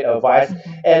your great advice.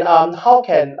 And how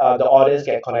can the audience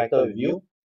get connected with you?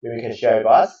 Maybe you can share with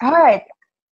us. All right.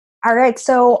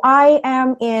 So I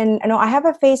have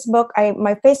a Facebook.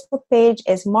 My Facebook page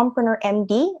is Mompreneur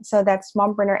MD. So that's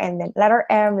Mompreneur and then letter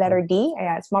M, letter D.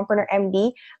 Yeah, it's Mompreneur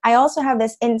MD. I also have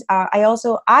this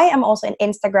I am also on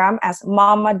Instagram as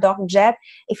mama.jet.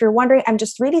 If you're wondering, I'm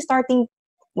just really starting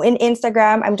in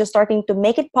Instagram. I'm just starting to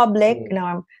make it public. You know,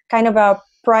 I'm kind of a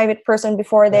private person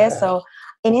before this. So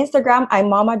in Instagram, I'm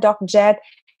mama.jet.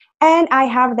 And I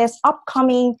have this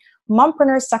upcoming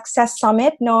Mompreneur Success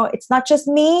Summit. No, it's not just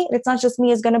me. It's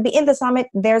going to be in the summit.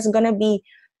 There's going to be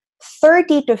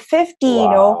 30 to 50, you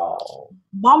know,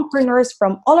 mompreneurs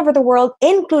from all over the world,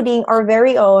 including our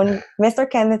very own Mr.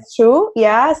 Kenneth Chu.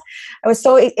 Yes. It's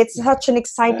such an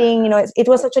exciting, you know, it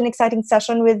was such an exciting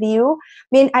session with you.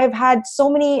 I mean, I've had so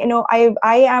many, you know, I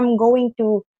am going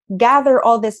to gather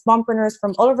all these mompreneurs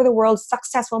from all over the world,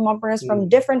 successful mompreneurs from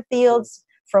different fields,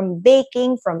 from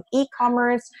baking, from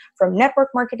e-commerce, from network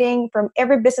marketing, from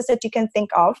every business that you can think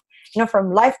of, you know,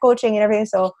 from life coaching and everything.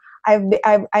 So I'm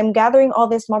gathering all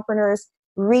these mompreneurs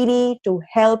really to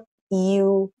help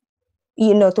you,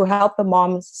 you know, to help the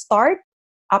moms start,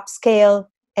 upscale,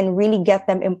 and really get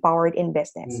them empowered in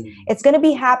business. It's going to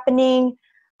be happening.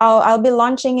 I'll be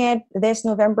launching it this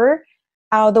November.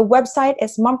 The website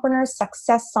is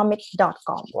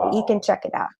mompreneurssuccesssummit.com. You can check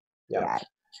it out. Yeah.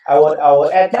 I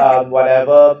will add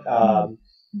whatever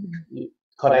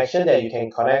connection that you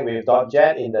can connect with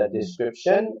 .jet in the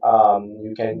description.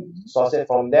 You can source it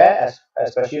from there,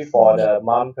 especially for the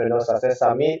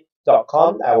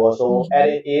mompreneurssuccesssummit.com. I will also add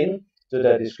it in to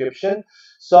the description.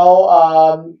 So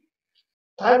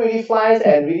time really flies,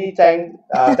 and really thank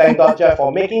 .jet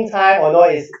for making time. Although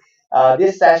it's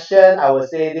this session, I would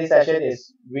say this session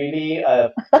is really an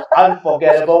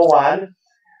unforgettable one.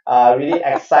 Really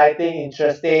exciting,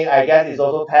 interesting. I guess it's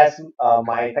also test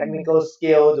my technical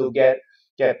skill to get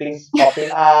things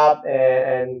popping up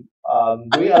and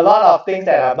doing a lot of things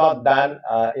that I've not done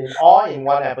in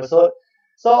one episode.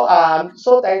 So I'm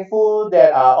so thankful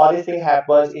that all these things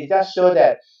happens. It just shows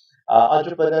that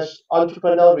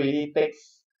entrepreneur really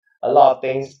takes a lot of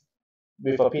things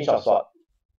with a pinch of salt.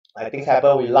 Like things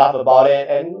happen, we laugh about it,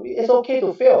 and it's okay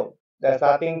to fail. There's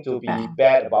nothing to be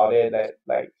bad about it.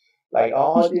 Like,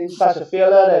 oh, it's such a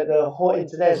failure that the whole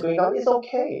internet is going down. It's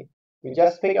okay. You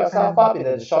just pick yourself up in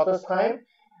the shortest time.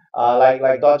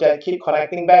 Like .jet, keep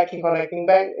connecting back in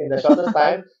the shortest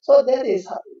time. So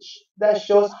that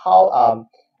shows how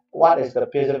what is the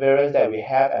perseverance that we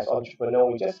have as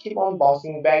entrepreneurs. We just keep on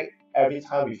bouncing back. Every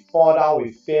time we fall down,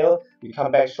 we fail, we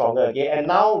come back stronger again. And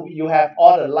now you have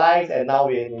all the likes, and now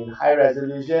we're in high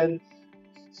resolution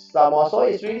some more. So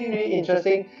it's really, really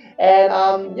interesting.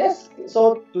 And yes,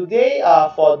 so today,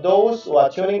 for those who are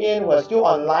tuning in, who are still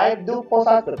on live, do post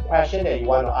us the question that you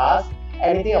want to ask.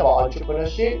 Anything about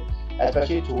entrepreneurship,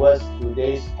 especially towards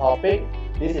today's topic.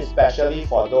 This is especially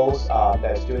for those that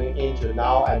are tuning in to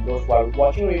now, and those who are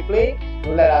watching replay.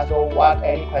 Do let us know what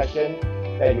any question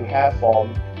that you have for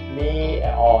me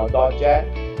or .jet.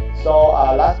 So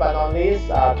last but not least,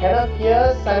 Kenneth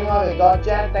here, signing off with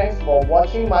 .jet. Thanks for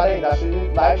watching Mother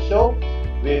Industry Live Show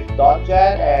with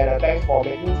 .jet, and thanks for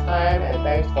making time, and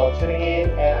thanks for tuning in,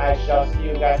 and I shall see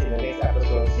you guys in the next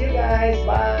episode. See you guys.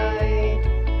 Bye.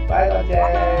 Bye,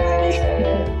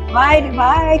 .jet.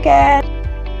 Bye, Ken.